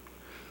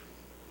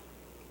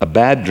 A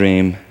bad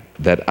dream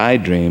that I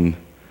dream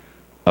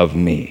of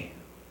me.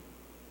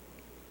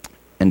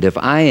 And if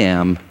I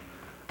am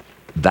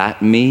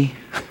that me,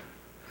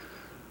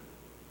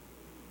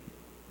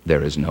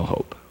 there is no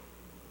hope.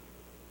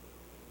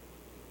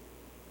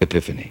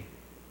 Epiphany.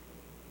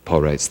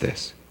 Paul writes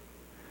this: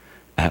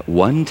 at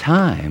one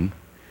time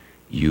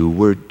you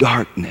were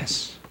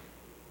darkness,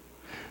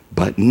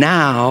 but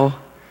now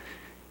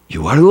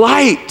you are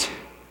light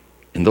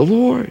in the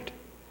Lord.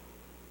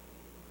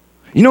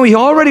 You know, he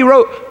already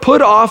wrote,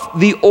 put off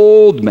the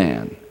old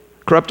man,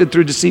 corrupted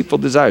through deceitful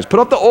desires. Put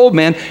off the old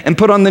man and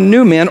put on the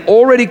new man,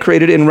 already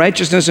created in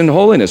righteousness and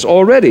holiness.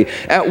 Already.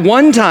 At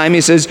one time, he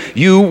says,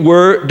 you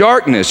were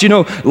darkness. You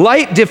know,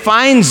 light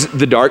defines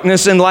the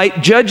darkness and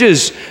light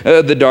judges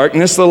the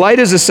darkness. The light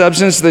is a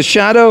substance, the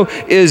shadow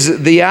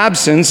is the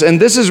absence. And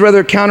this is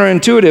rather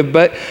counterintuitive,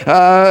 but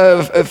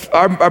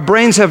our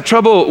brains have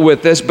trouble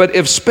with this. But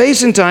if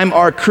space and time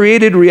are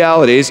created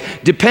realities,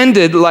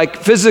 depended, like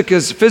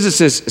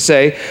physicists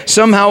say,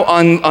 somehow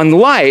on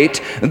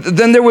light,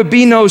 then there would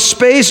be no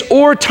space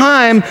or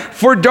time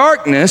for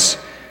darkness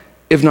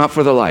if not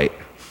for the light.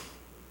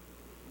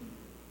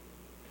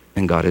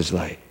 And God is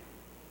light.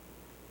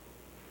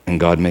 And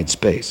God made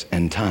space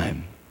and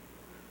time.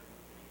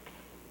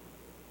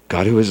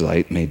 God, who is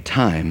light, made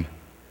time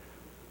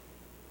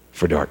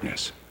for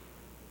darkness.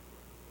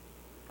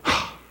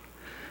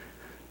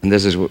 And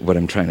this is what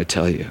I'm trying to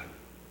tell you.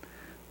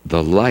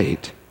 The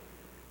light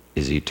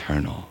is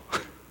eternal.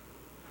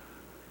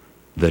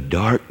 The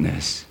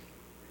darkness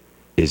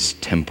is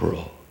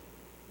temporal.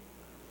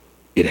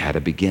 It had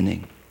a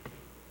beginning,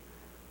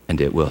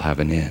 and it will have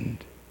an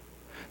end.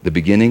 The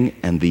beginning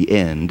and the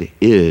end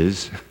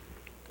is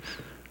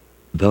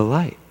the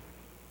light.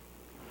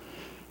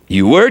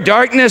 You were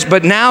darkness,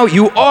 but now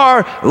you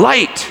are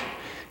light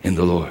in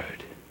the Lord.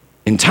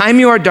 In time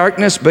you are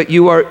darkness, but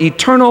you are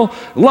eternal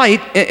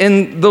light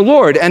in the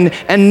Lord. And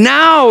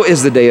now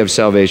is the day of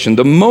salvation.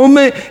 The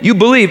moment you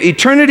believe,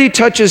 eternity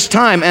touches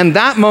time, and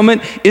that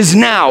moment is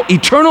now.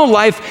 Eternal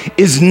life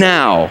is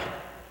now.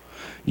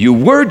 You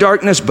were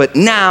darkness, but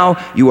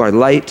now you are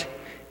light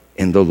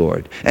in the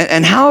Lord.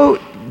 And how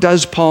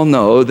does Paul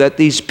know that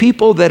these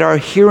people that are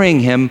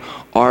hearing him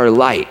are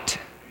light?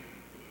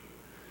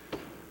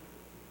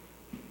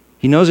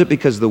 He knows it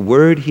because the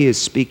word he is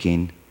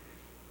speaking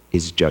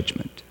is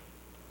judgment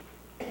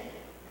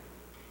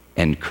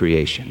and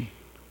creation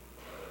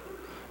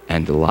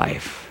and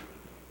life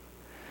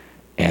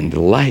and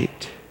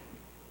light.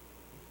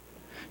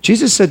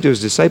 Jesus said to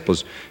his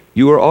disciples,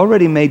 you are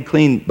already made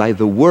clean by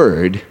the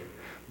word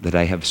that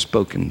I have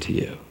spoken to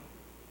you.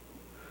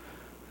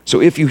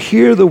 So if you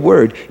hear the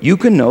word, you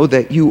can know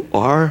that you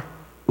are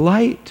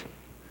light.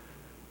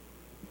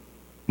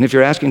 And if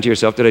you're asking to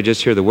yourself, did I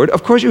just hear the word?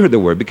 Of course you heard the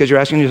word, because you're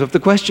asking yourself the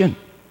question,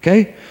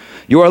 okay?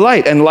 You are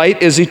light, and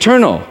light is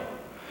eternal.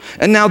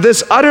 And now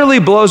this utterly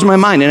blows my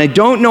mind, and I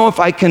don't know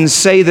if I can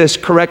say this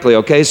correctly,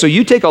 okay? So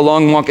you take a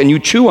long walk and you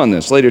chew on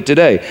this later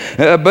today.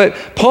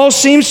 But Paul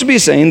seems to be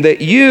saying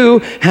that you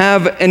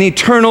have an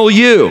eternal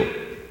you.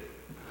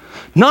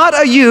 Not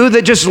a you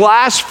that just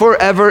lasts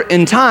forever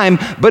in time,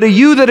 but a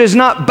you that is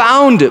not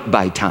bound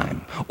by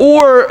time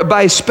or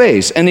by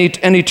space, an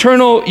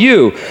eternal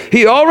you.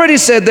 He already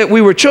said that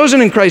we were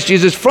chosen in Christ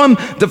Jesus from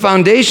the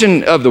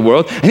foundation of the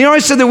world, and he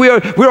already said that we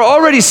are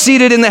already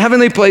seated in the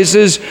heavenly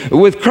places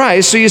with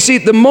Christ. So you see,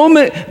 the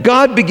moment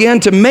God began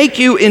to make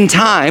you in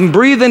time,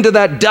 breathe into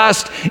that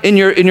dust in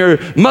your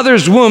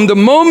mother's womb, the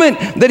moment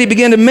that he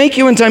began to make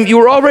you in time, you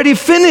were already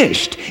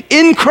finished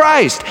in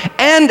Christ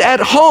and at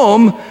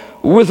home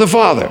with the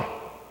Father.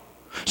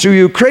 So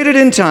you're created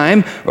in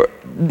time, or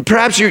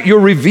perhaps you're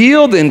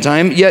revealed in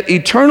time, yet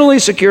eternally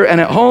secure and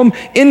at home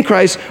in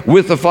Christ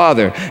with the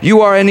Father.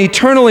 You are an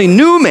eternally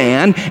new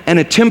man and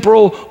a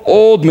temporal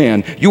old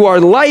man. You are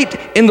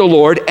light in the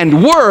Lord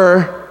and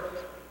were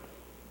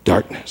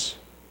darkness.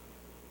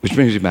 Which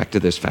brings me back to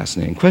this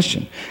fascinating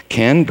question.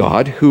 Can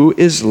God, who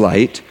is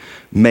light,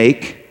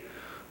 make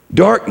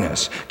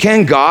darkness?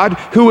 Can God,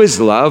 who is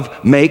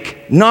love,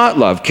 make not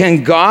love?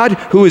 Can God,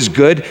 who is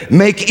good,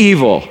 make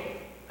evil?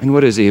 And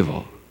what is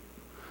evil?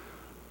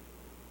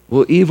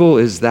 Well, evil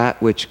is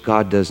that which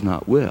God does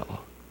not will.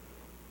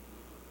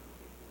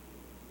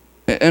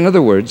 In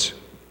other words,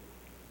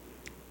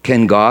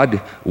 can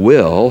God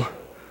will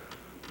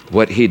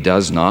what he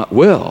does not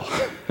will?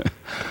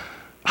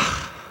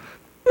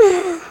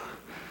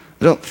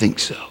 I don't think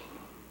so.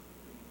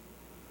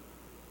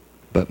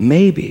 But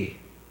maybe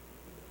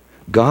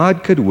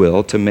God could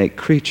will to make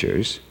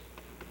creatures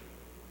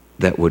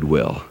that would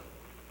will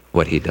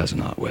what he does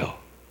not will,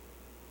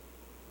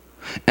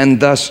 and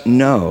thus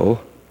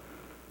know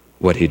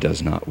what he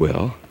does not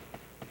will,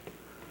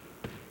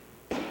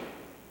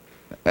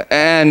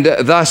 and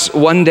thus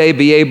one day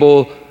be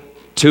able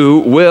to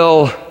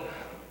will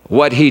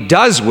what he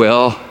does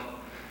will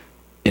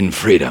in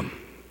freedom.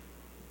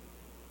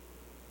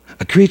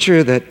 A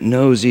creature that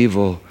knows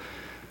evil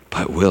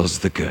but wills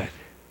the good.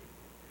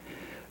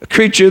 A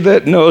creature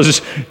that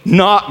knows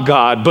not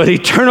God but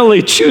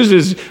eternally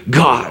chooses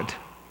God.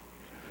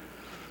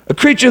 A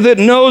creature that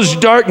knows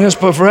darkness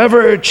but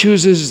forever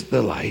chooses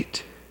the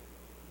light.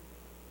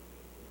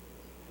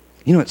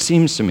 You know, it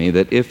seems to me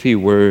that if he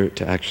were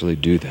to actually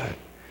do that,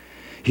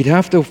 he'd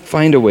have to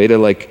find a way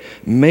to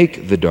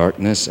make the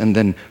darkness and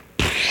then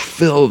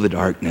fill the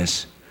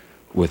darkness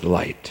with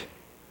light.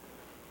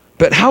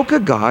 But how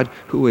could God,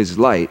 who is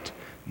light,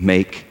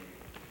 make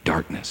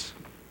darkness?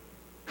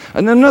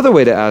 And another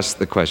way to ask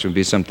the question would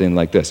be something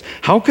like this.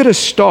 How could a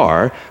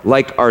star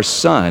like our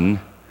sun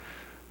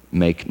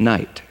make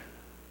night?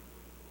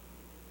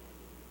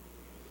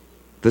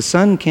 The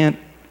sun can't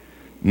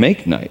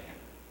make night.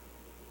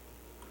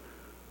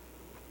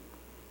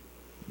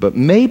 But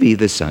maybe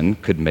the sun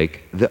could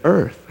make the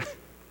earth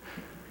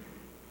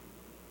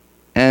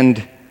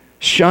and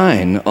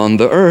shine on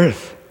the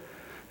earth.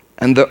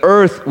 And the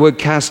earth would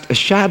cast a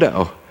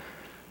shadow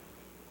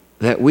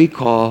that we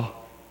call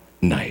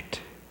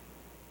night.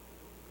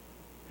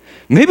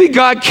 Maybe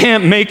God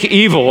can't make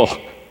evil,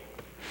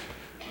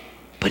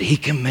 but he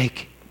can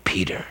make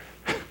Peter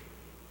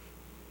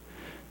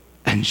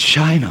and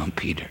shine on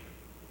Peter.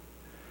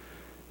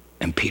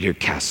 And Peter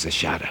casts a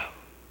shadow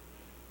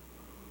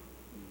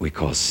we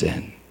call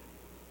sin.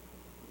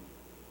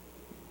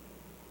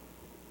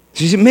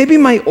 So you see, maybe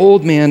my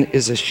old man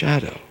is a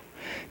shadow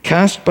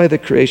cast by the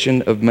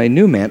creation of my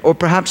new man, or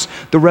perhaps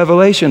the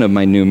revelation of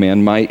my new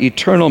man, my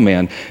eternal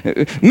man.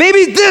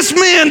 Maybe this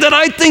man that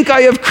I think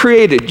I have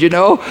created,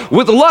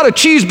 with a lot of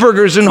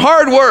cheeseburgers and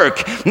hard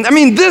work. I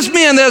mean, this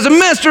man that has a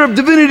Master of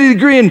Divinity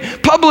degree and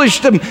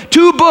published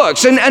 2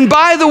 books, and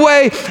by the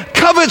way,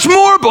 covets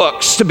more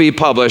books to be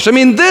published. I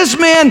mean, this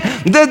man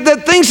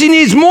that thinks he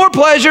needs more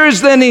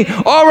pleasures than he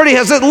already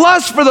has, that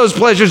lusts for those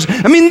pleasures.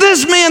 I mean,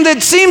 this man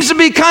that seems to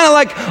be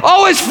kind of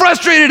always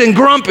frustrated and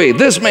grumpy.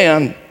 This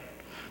man.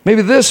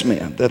 Maybe this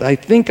man that I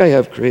think I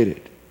have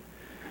created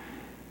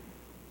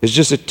is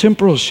just a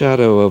temporal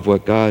shadow of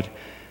what God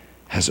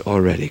has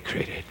already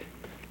created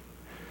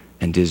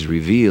and is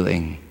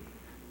revealing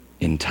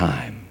in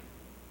time.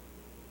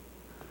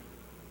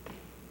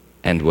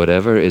 And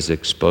whatever is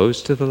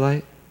exposed to the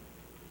light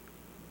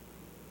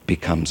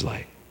becomes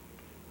light.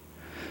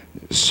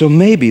 So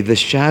maybe the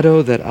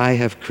shadow that I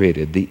have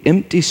created, the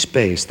empty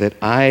space that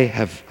I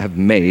have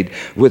made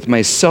with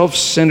my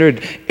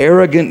self-centered,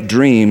 arrogant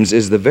dreams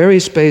is the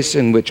very space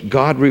in which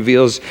God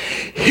reveals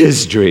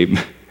his dream.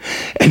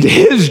 And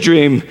his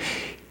dream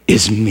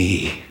is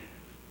me,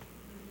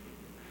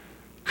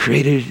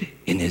 created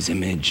in his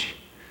image,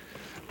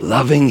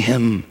 loving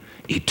him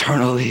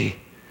eternally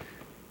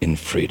in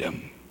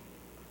freedom.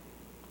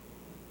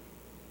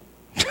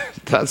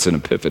 That's an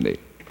epiphany.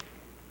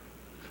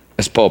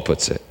 As Paul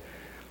puts it,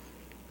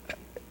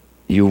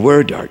 you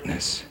were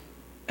darkness,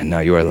 and now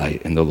you are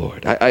light in the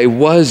Lord. I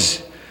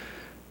was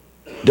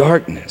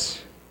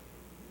darkness.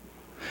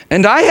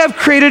 And I have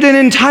created an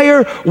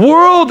entire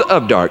world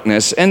of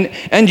darkness, and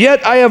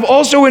yet I have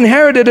also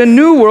inherited a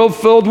new world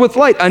filled with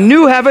light, a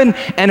new heaven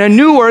and a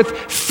new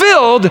earth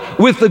filled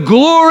with the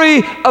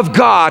glory of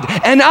God.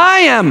 And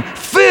I am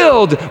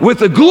filled with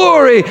the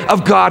glory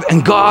of God,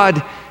 and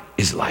God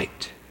is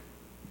light.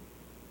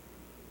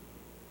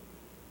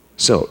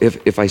 So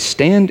if I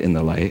stand in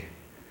the light,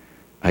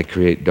 I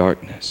create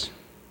darkness.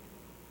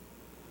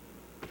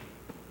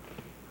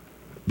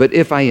 But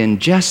if I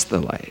ingest the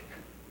light,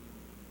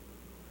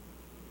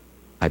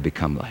 I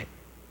become light.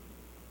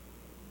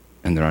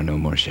 And there are no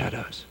more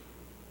shadows.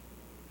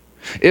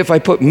 If I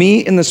put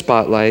me in the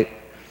spotlight,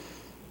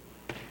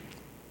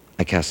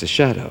 I cast a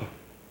shadow.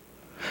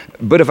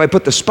 But if I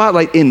put the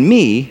spotlight in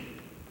me,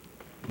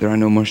 there are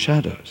no more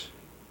shadows.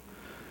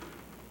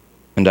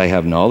 And I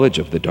have knowledge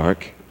of the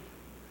dark,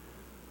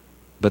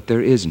 but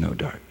there is no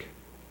dark.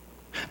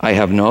 I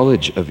have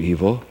knowledge of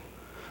evil,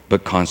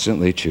 but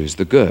constantly choose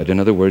the good. In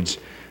other words,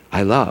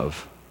 I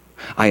love.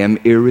 I am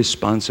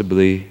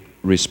irresponsibly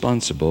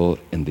responsible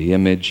in the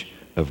image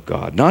of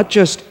God. Not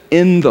just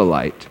in the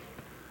light,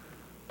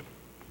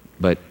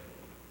 but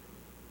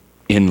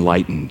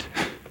enlightened.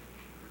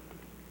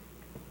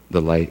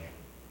 The light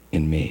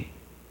in me.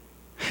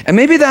 And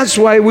maybe that's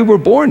why we were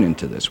born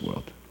into this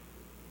world.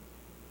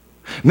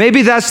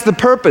 Maybe that's the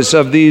purpose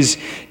of these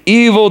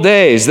evil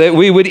days, that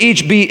we would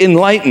each be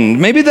enlightened.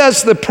 Maybe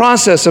that's the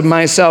process of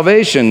my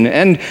salvation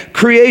and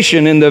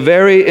creation in the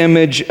very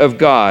image of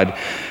God.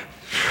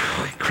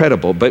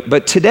 Incredible.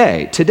 But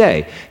today,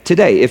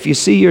 if you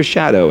see your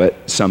shadow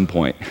at some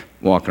point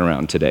walking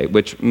around today,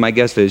 which my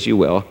guess is you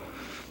will,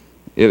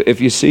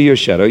 if you see your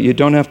shadow, you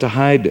don't have to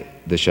hide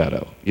the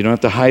shadow. You don't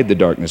have to hide the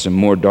darkness and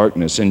more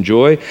darkness. In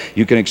joy,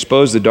 you can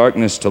expose the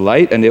darkness to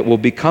light and it will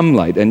become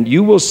light. And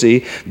you will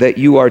see that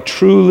you are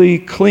truly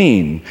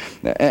clean.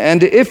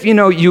 And if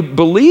you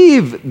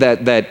believe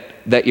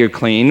that you're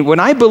clean,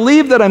 when I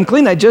believe that I'm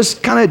clean, I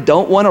just kind of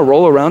don't want to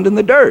roll around in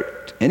the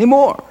dirt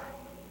anymore.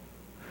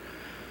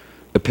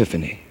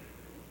 Epiphany.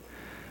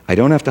 I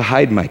don't have to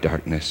hide my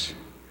darkness,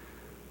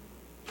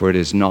 for it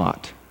is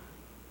not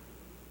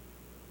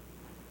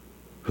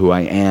who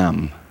I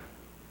am.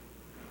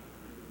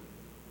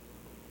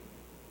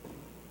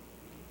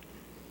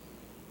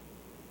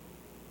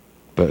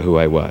 But who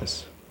I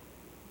was.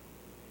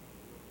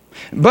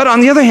 But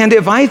on the other hand,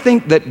 if I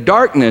think that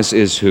darkness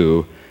is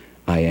who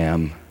I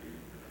am,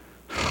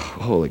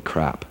 holy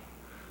crap,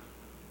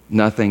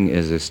 nothing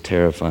is as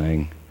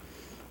terrifying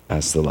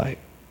as the light.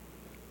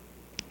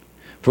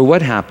 For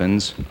what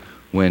happens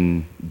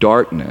when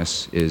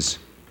darkness is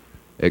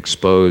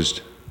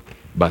exposed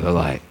by the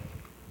light?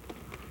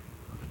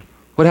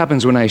 What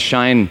happens when I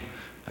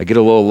get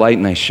a little light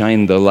and I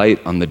shine the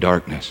light on the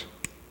darkness?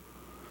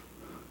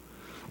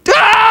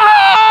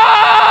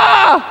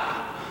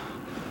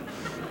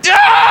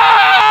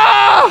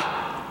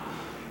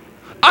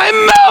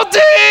 I'm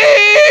melting!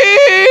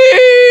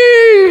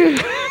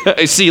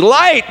 I see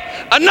light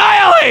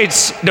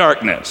annihilates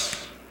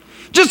darkness.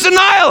 Just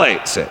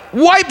annihilates it.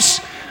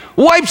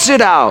 Wipes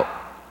it out.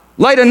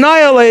 Light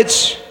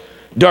annihilates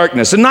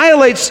darkness.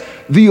 Annihilates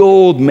the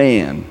old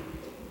man.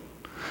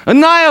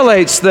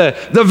 Annihilates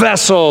the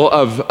vessel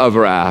of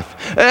wrath.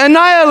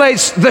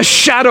 Annihilates the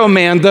shadow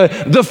man,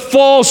 the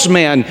false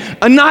man.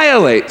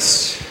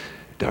 Annihilates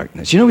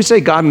darkness. We say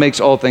God makes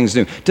all things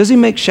new. Does he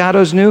make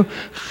shadows new?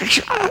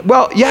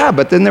 Well, yeah,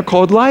 but then they're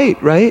called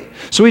light, right?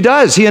 So he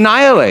does. He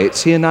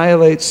annihilates. He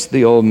annihilates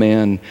the old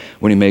man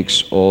when he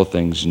makes all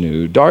things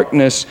new.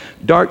 Darkness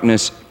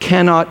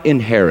cannot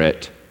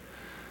inherit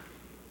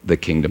the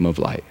kingdom of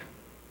light.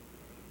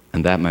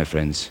 And that, my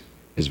friends,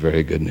 is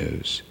very good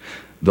news.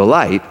 The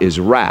light is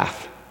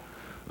wrath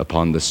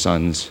upon the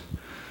sons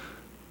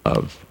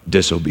of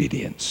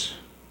disobedience.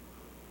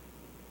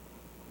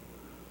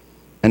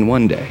 And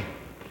one day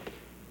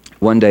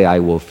I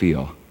will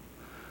feel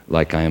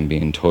like I am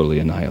being totally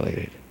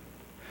annihilated.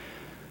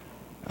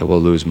 I will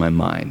lose my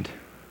mind.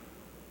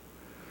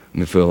 I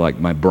may feel like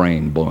my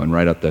brain blowing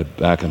right up the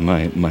back of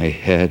my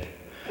head,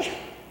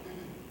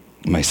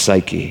 my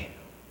psyche.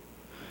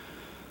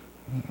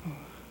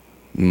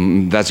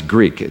 That's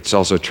Greek. It's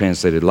also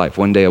translated life.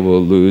 One day I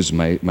will lose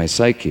my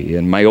psyche,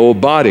 and my old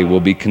body will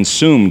be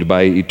consumed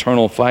by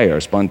eternal fire,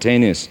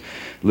 spontaneously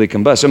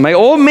combust. And my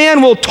old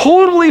man will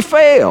totally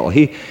fail.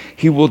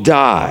 He will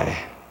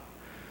die.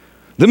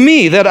 The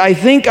me that I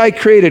think I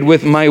created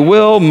with my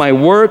will, my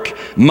work,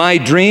 my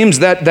dreams,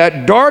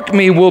 that dark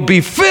me will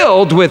be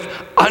filled with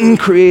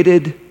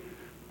uncreated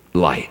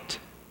light.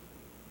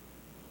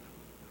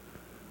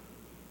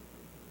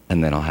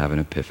 And then I'll have an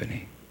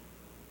epiphany.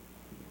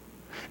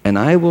 And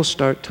I will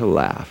start to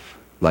laugh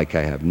like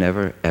I have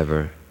never,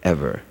 ever,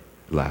 ever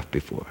laughed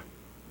before.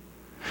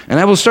 And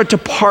I will start to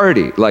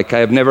party like I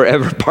have never,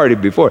 ever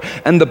partied before.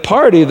 And the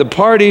party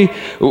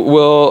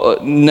will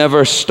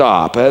never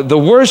stop. The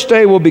worst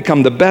day will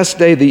become the best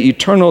day, the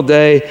eternal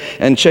day.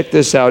 And check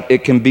this out,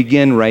 it can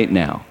begin right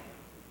now.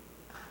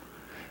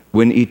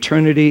 When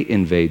eternity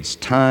invades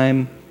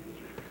time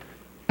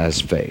as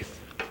faith.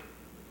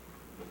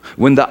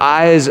 When the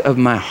eyes of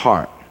my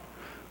heart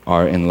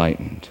are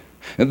enlightened.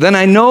 Then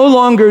I no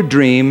longer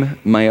dream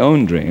my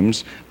own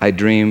dreams. I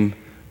dream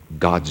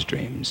God's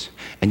dreams.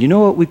 And you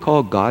know what we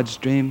call God's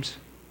dreams?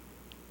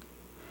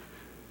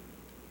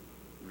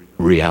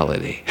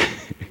 Reality.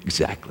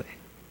 Exactly.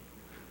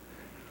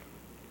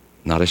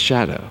 Not a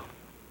shadow,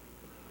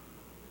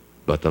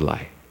 but the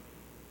light.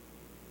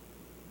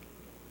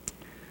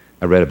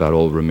 I read about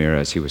old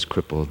Ramirez. He was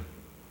crippled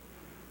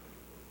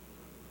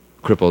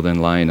crippled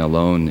and lying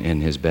alone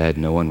in his bed.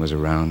 No one was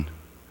around.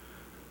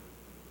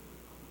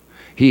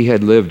 He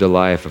had lived a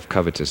life of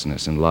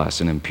covetousness and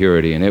lust and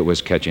impurity, and it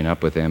was catching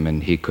up with him,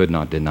 and he could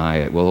not deny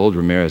it. Well, old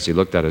Ramirez, he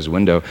looked out his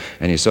window,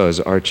 and he saw his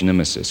arch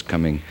nemesis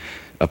coming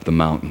up the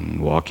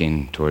mountain,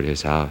 walking toward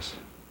his house.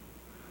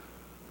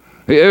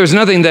 There was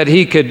nothing that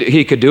he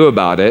could do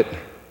about it.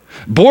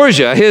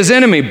 Borgia, his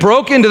enemy,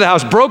 broke into the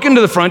house, broke into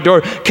the front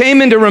door,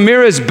 came into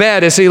Ramirez's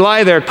bed as he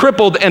lay there,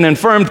 crippled and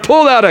infirmed,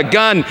 pulled out a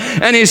gun,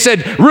 and he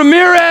said,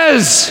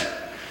 "Ramirez,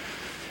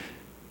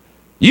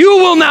 you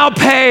will now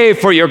pay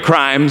for your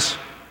crimes.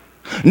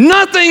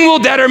 Nothing will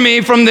deter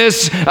me from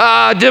this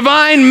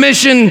divine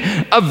mission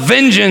of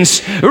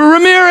vengeance.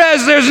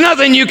 Ramirez, there's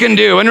nothing you can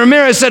do." And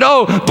Ramirez said,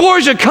 "Oh,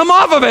 Borgia, come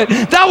off of it.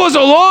 That was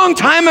a long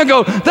time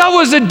ago. That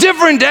was a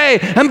different day."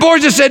 And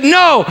Borgia said,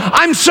 "No,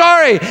 I'm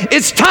sorry.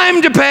 It's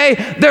time to pay.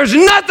 There's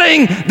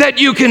nothing that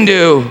you can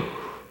do."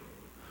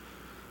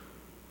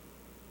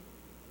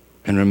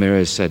 And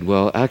Ramirez said,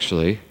 "Well,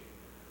 actually,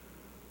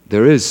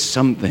 there is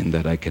something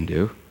that I can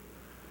do."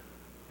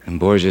 And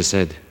Borgia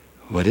said,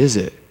 "What is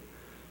it?"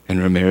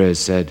 And Ramirez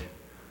said,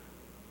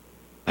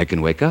 "I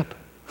can wake up."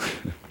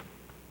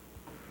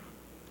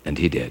 And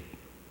he did.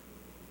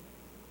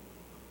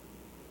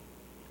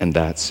 And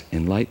that's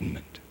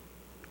enlightenment.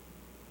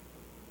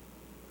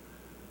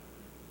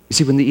 You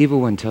see, when the evil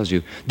one tells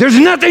you, "There's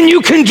nothing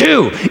you can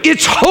do,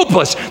 it's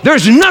hopeless,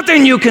 there's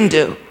nothing you can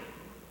do,"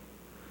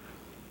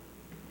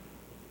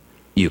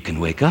 you can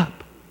wake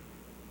up.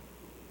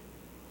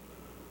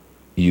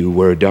 You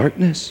were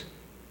darkness,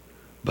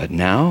 but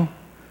now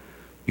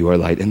you are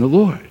light in the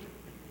Lord.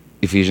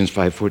 Ephesians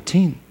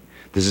 5:14.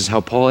 This is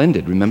how Paul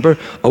ended. Remember?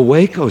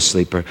 "Awake, O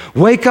sleeper.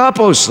 Wake up,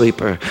 O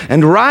sleeper,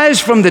 and rise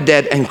from the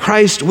dead, and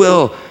Christ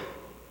will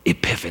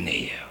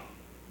epiphany you."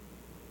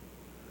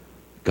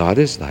 God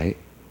is light,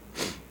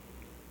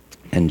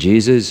 and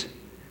Jesus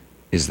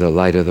is the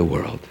light of the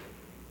world.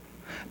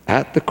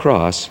 At the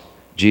cross,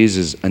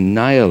 Jesus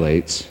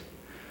annihilates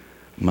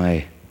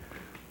my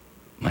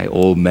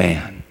old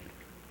man.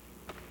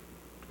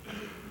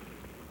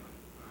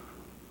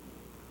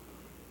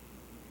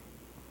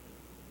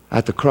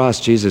 At the cross,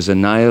 Jesus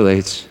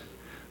annihilates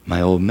my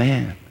old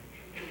man.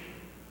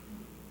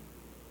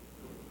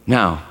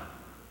 Now,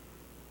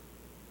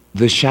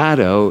 the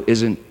shadow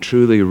isn't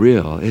truly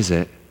real, is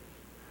it?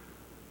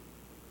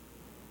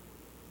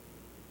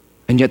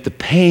 And yet the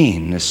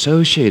pain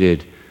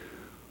associated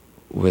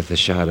with the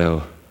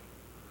shadow,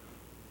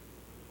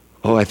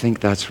 oh, I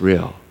think that's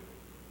real.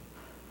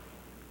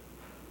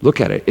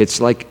 Look at it. It's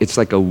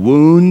like a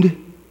wound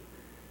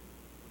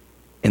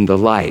in the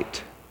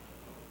light.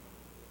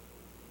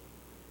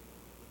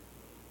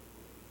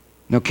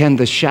 Now, can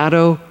the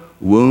shadow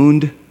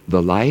wound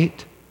the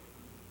light?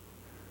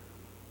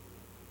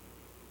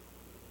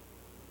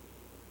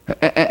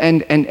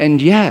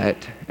 And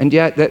yet,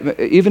 that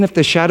even if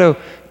the shadow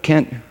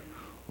can't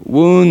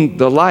wound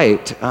the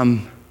light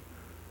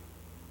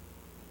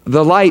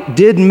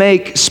did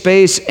make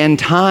space and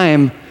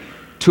time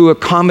to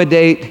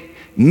accommodate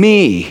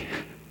me.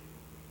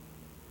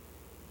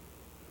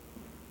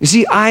 You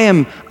see, I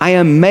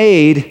am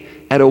made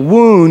at a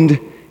wound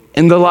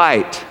in the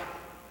light.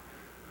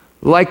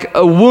 Like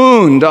a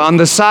wound on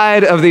the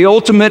side of the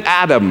ultimate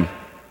Adam.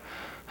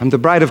 I'm the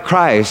bride of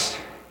Christ.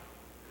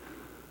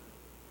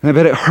 And I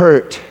bet it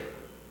hurt.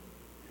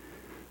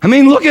 I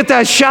mean, look at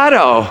that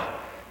shadow.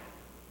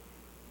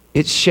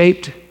 It's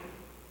shaped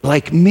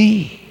like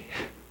me.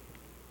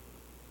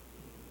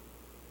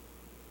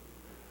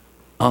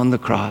 On the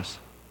cross,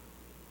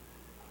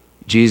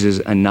 Jesus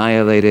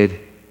annihilated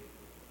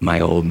my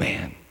old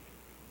man.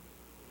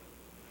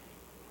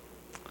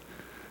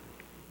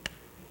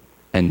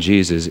 And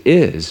Jesus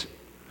is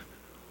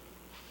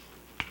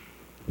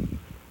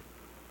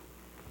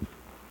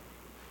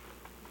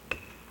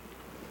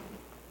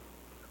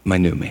my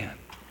new man.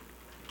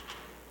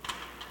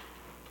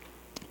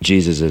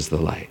 Jesus is the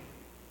light.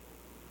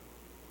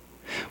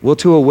 Well,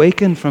 to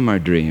awaken from our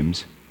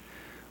dreams,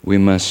 we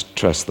must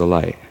trust the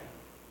light.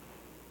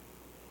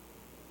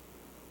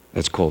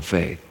 That's called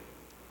faith.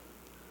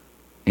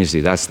 You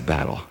see, that's the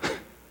battle.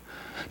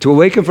 To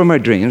awaken from our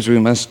dreams, we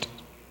must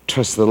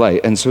trust the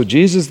light. And so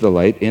Jesus, the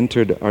light,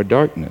 entered our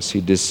darkness.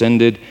 He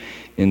descended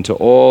into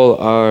all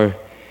our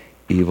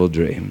evil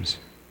dreams.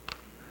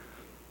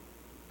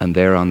 And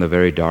there on the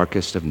very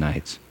darkest of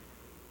nights,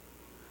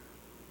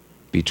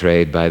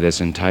 betrayed by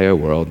this entire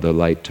world, the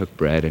light took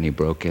bread and he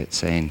broke it,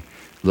 saying,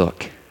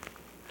 "Look,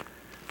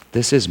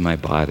 this is my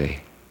body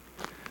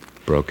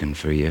broken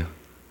for you.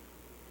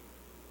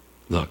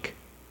 Look."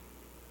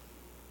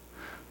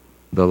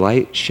 The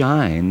light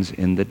shines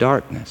in the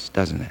darkness,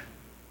 doesn't it?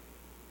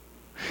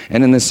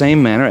 And in the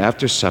same manner,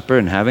 after supper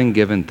and having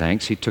given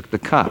thanks, he took the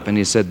cup and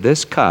he said,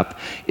 "This cup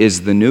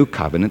is the new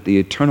covenant, the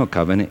eternal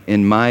covenant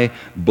in my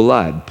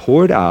blood,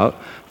 poured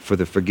out for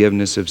the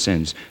forgiveness of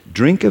sins.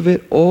 Drink of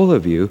it, all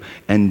of you,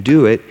 and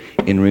do it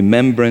in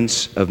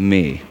remembrance of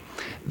me."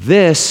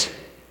 This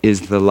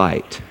is the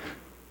light.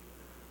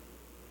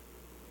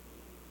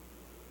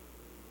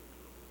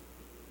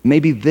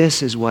 Maybe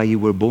this is why you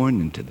were born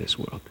into this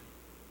world,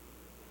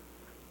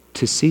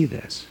 to see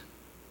this,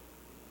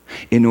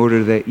 in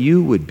order that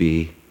you would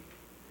be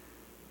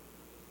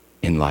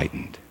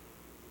enlightened.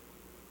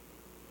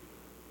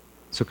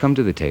 So come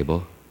to the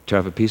table, tear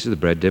off a piece of the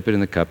bread, dip it in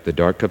the cup. The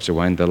dark cups are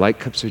wine, the light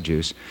cups are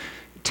juice.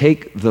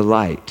 Take the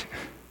light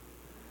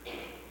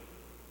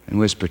and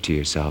whisper to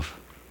yourself,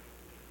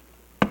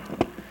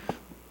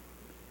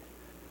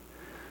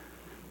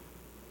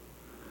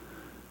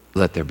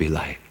 let there be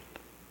light.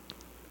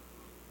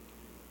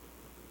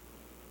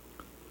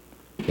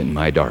 In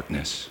my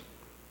darkness,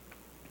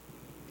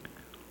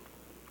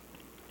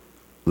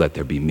 let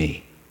there be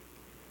me,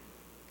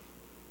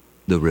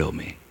 the real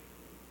me.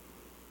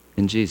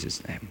 In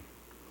Jesus' name,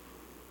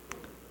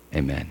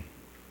 amen.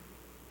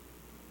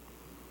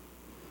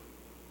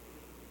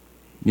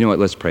 You know what?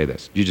 Let's pray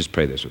this. You just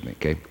pray this with me,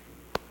 okay?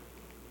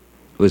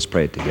 Let's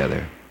pray it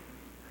together.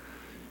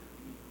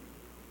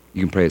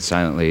 You can pray it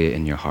silently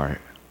in your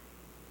heart.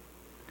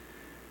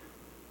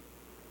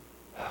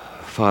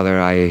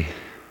 Father, I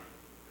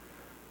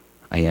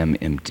am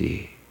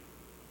empty.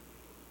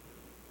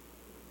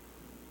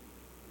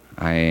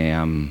 I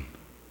am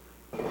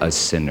a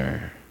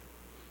sinner.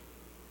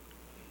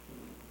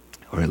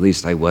 Or at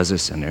least I was a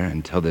sinner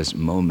until this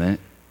moment.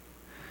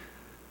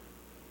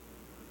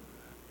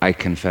 I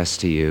confess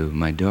to you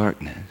my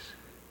darkness.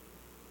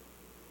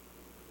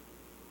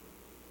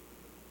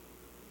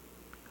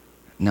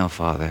 Now,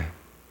 Father,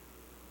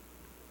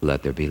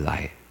 let there be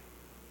light.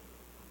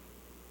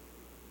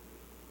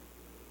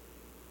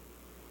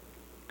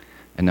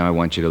 And now I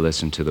want you to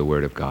listen to the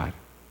word of God.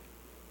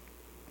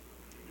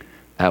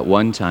 At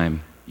one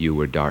time, you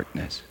were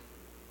darkness,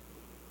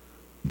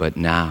 but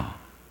now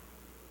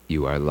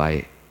you are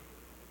light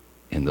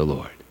in the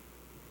Lord.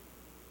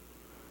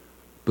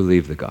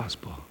 Believe the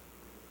gospel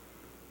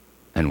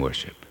and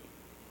worship.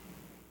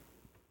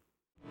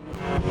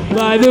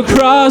 By the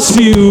cross,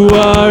 you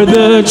are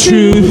the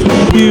truth,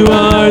 you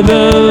are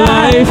the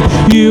life,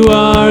 you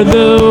are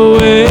the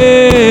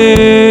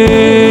way.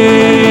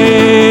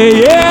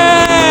 Yeah!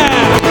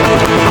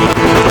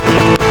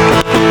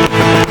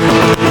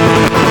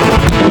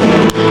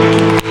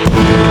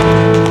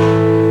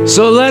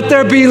 So let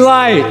there be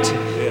light.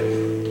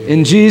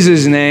 In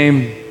Jesus'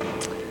 name,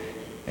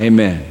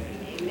 amen.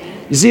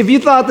 You see, if you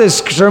thought this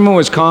sermon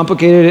was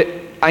complicated,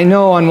 I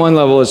know on one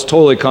level it's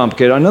totally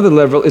complicated. On another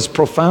level, it's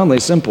profoundly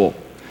simple.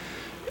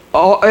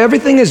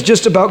 Everything is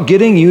just about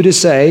getting you to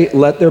say,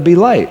 let there be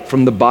light,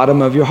 from the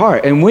bottom of your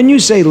heart. And when you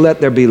say,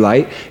 let there be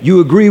light, you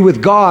agree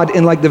with God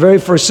in like the very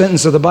first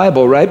sentence of the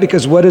Bible, right?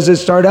 Because what does it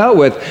start out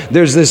with?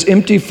 There's this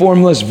empty,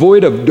 formless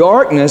void of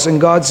darkness,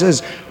 and God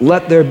says,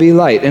 let there be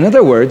light. In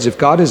other words, if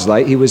God is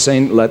light, he was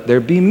saying, let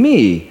there be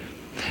me.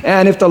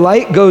 And if the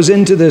light goes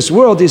into this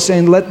world, he's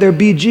saying, let there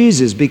be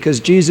Jesus, because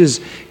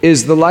Jesus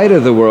is the light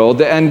of the world.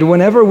 And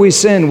whenever we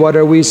sin, what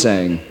are we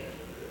saying?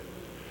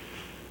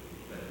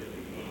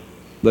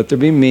 Let there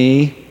be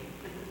me.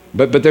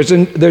 But there's a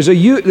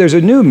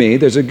new me,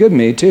 there's a good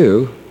me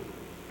too.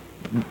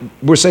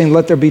 We're saying,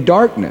 let there be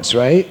darkness,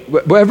 right?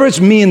 Wherever it's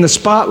me in the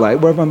spotlight,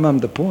 wherever I'm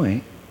the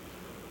point.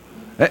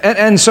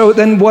 And so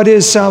then what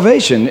is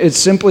salvation? It's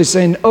simply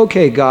saying,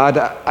 okay, God,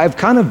 I've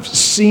kind of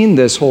seen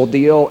this whole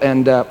deal,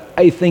 and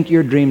I think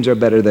your dreams are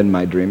better than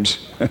my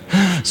dreams.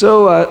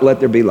 So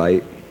let there be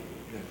light.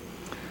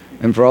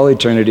 And for all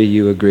eternity,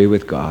 you agree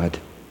with God,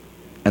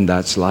 and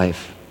that's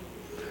life.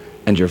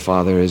 And your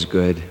Father is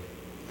good.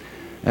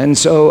 And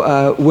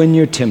so when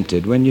you're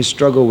tempted, when you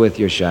struggle with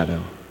your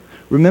shadow,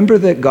 remember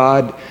that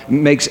God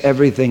makes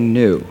everything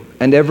new,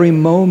 and every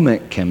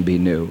moment can be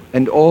new.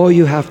 And all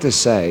you have to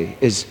say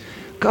is,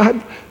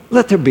 God,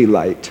 let there be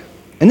light.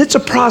 And it's a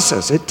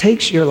process. It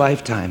takes your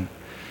lifetime.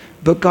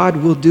 But God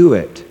will do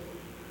it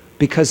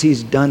because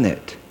he's done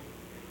it.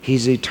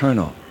 He's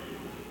eternal.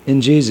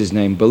 In Jesus'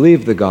 name,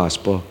 believe the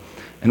gospel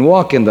and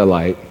walk in the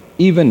light,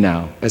 even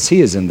now, as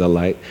he is in the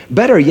light.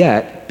 Better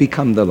yet,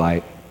 become the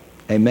light.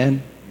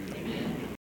 Amen.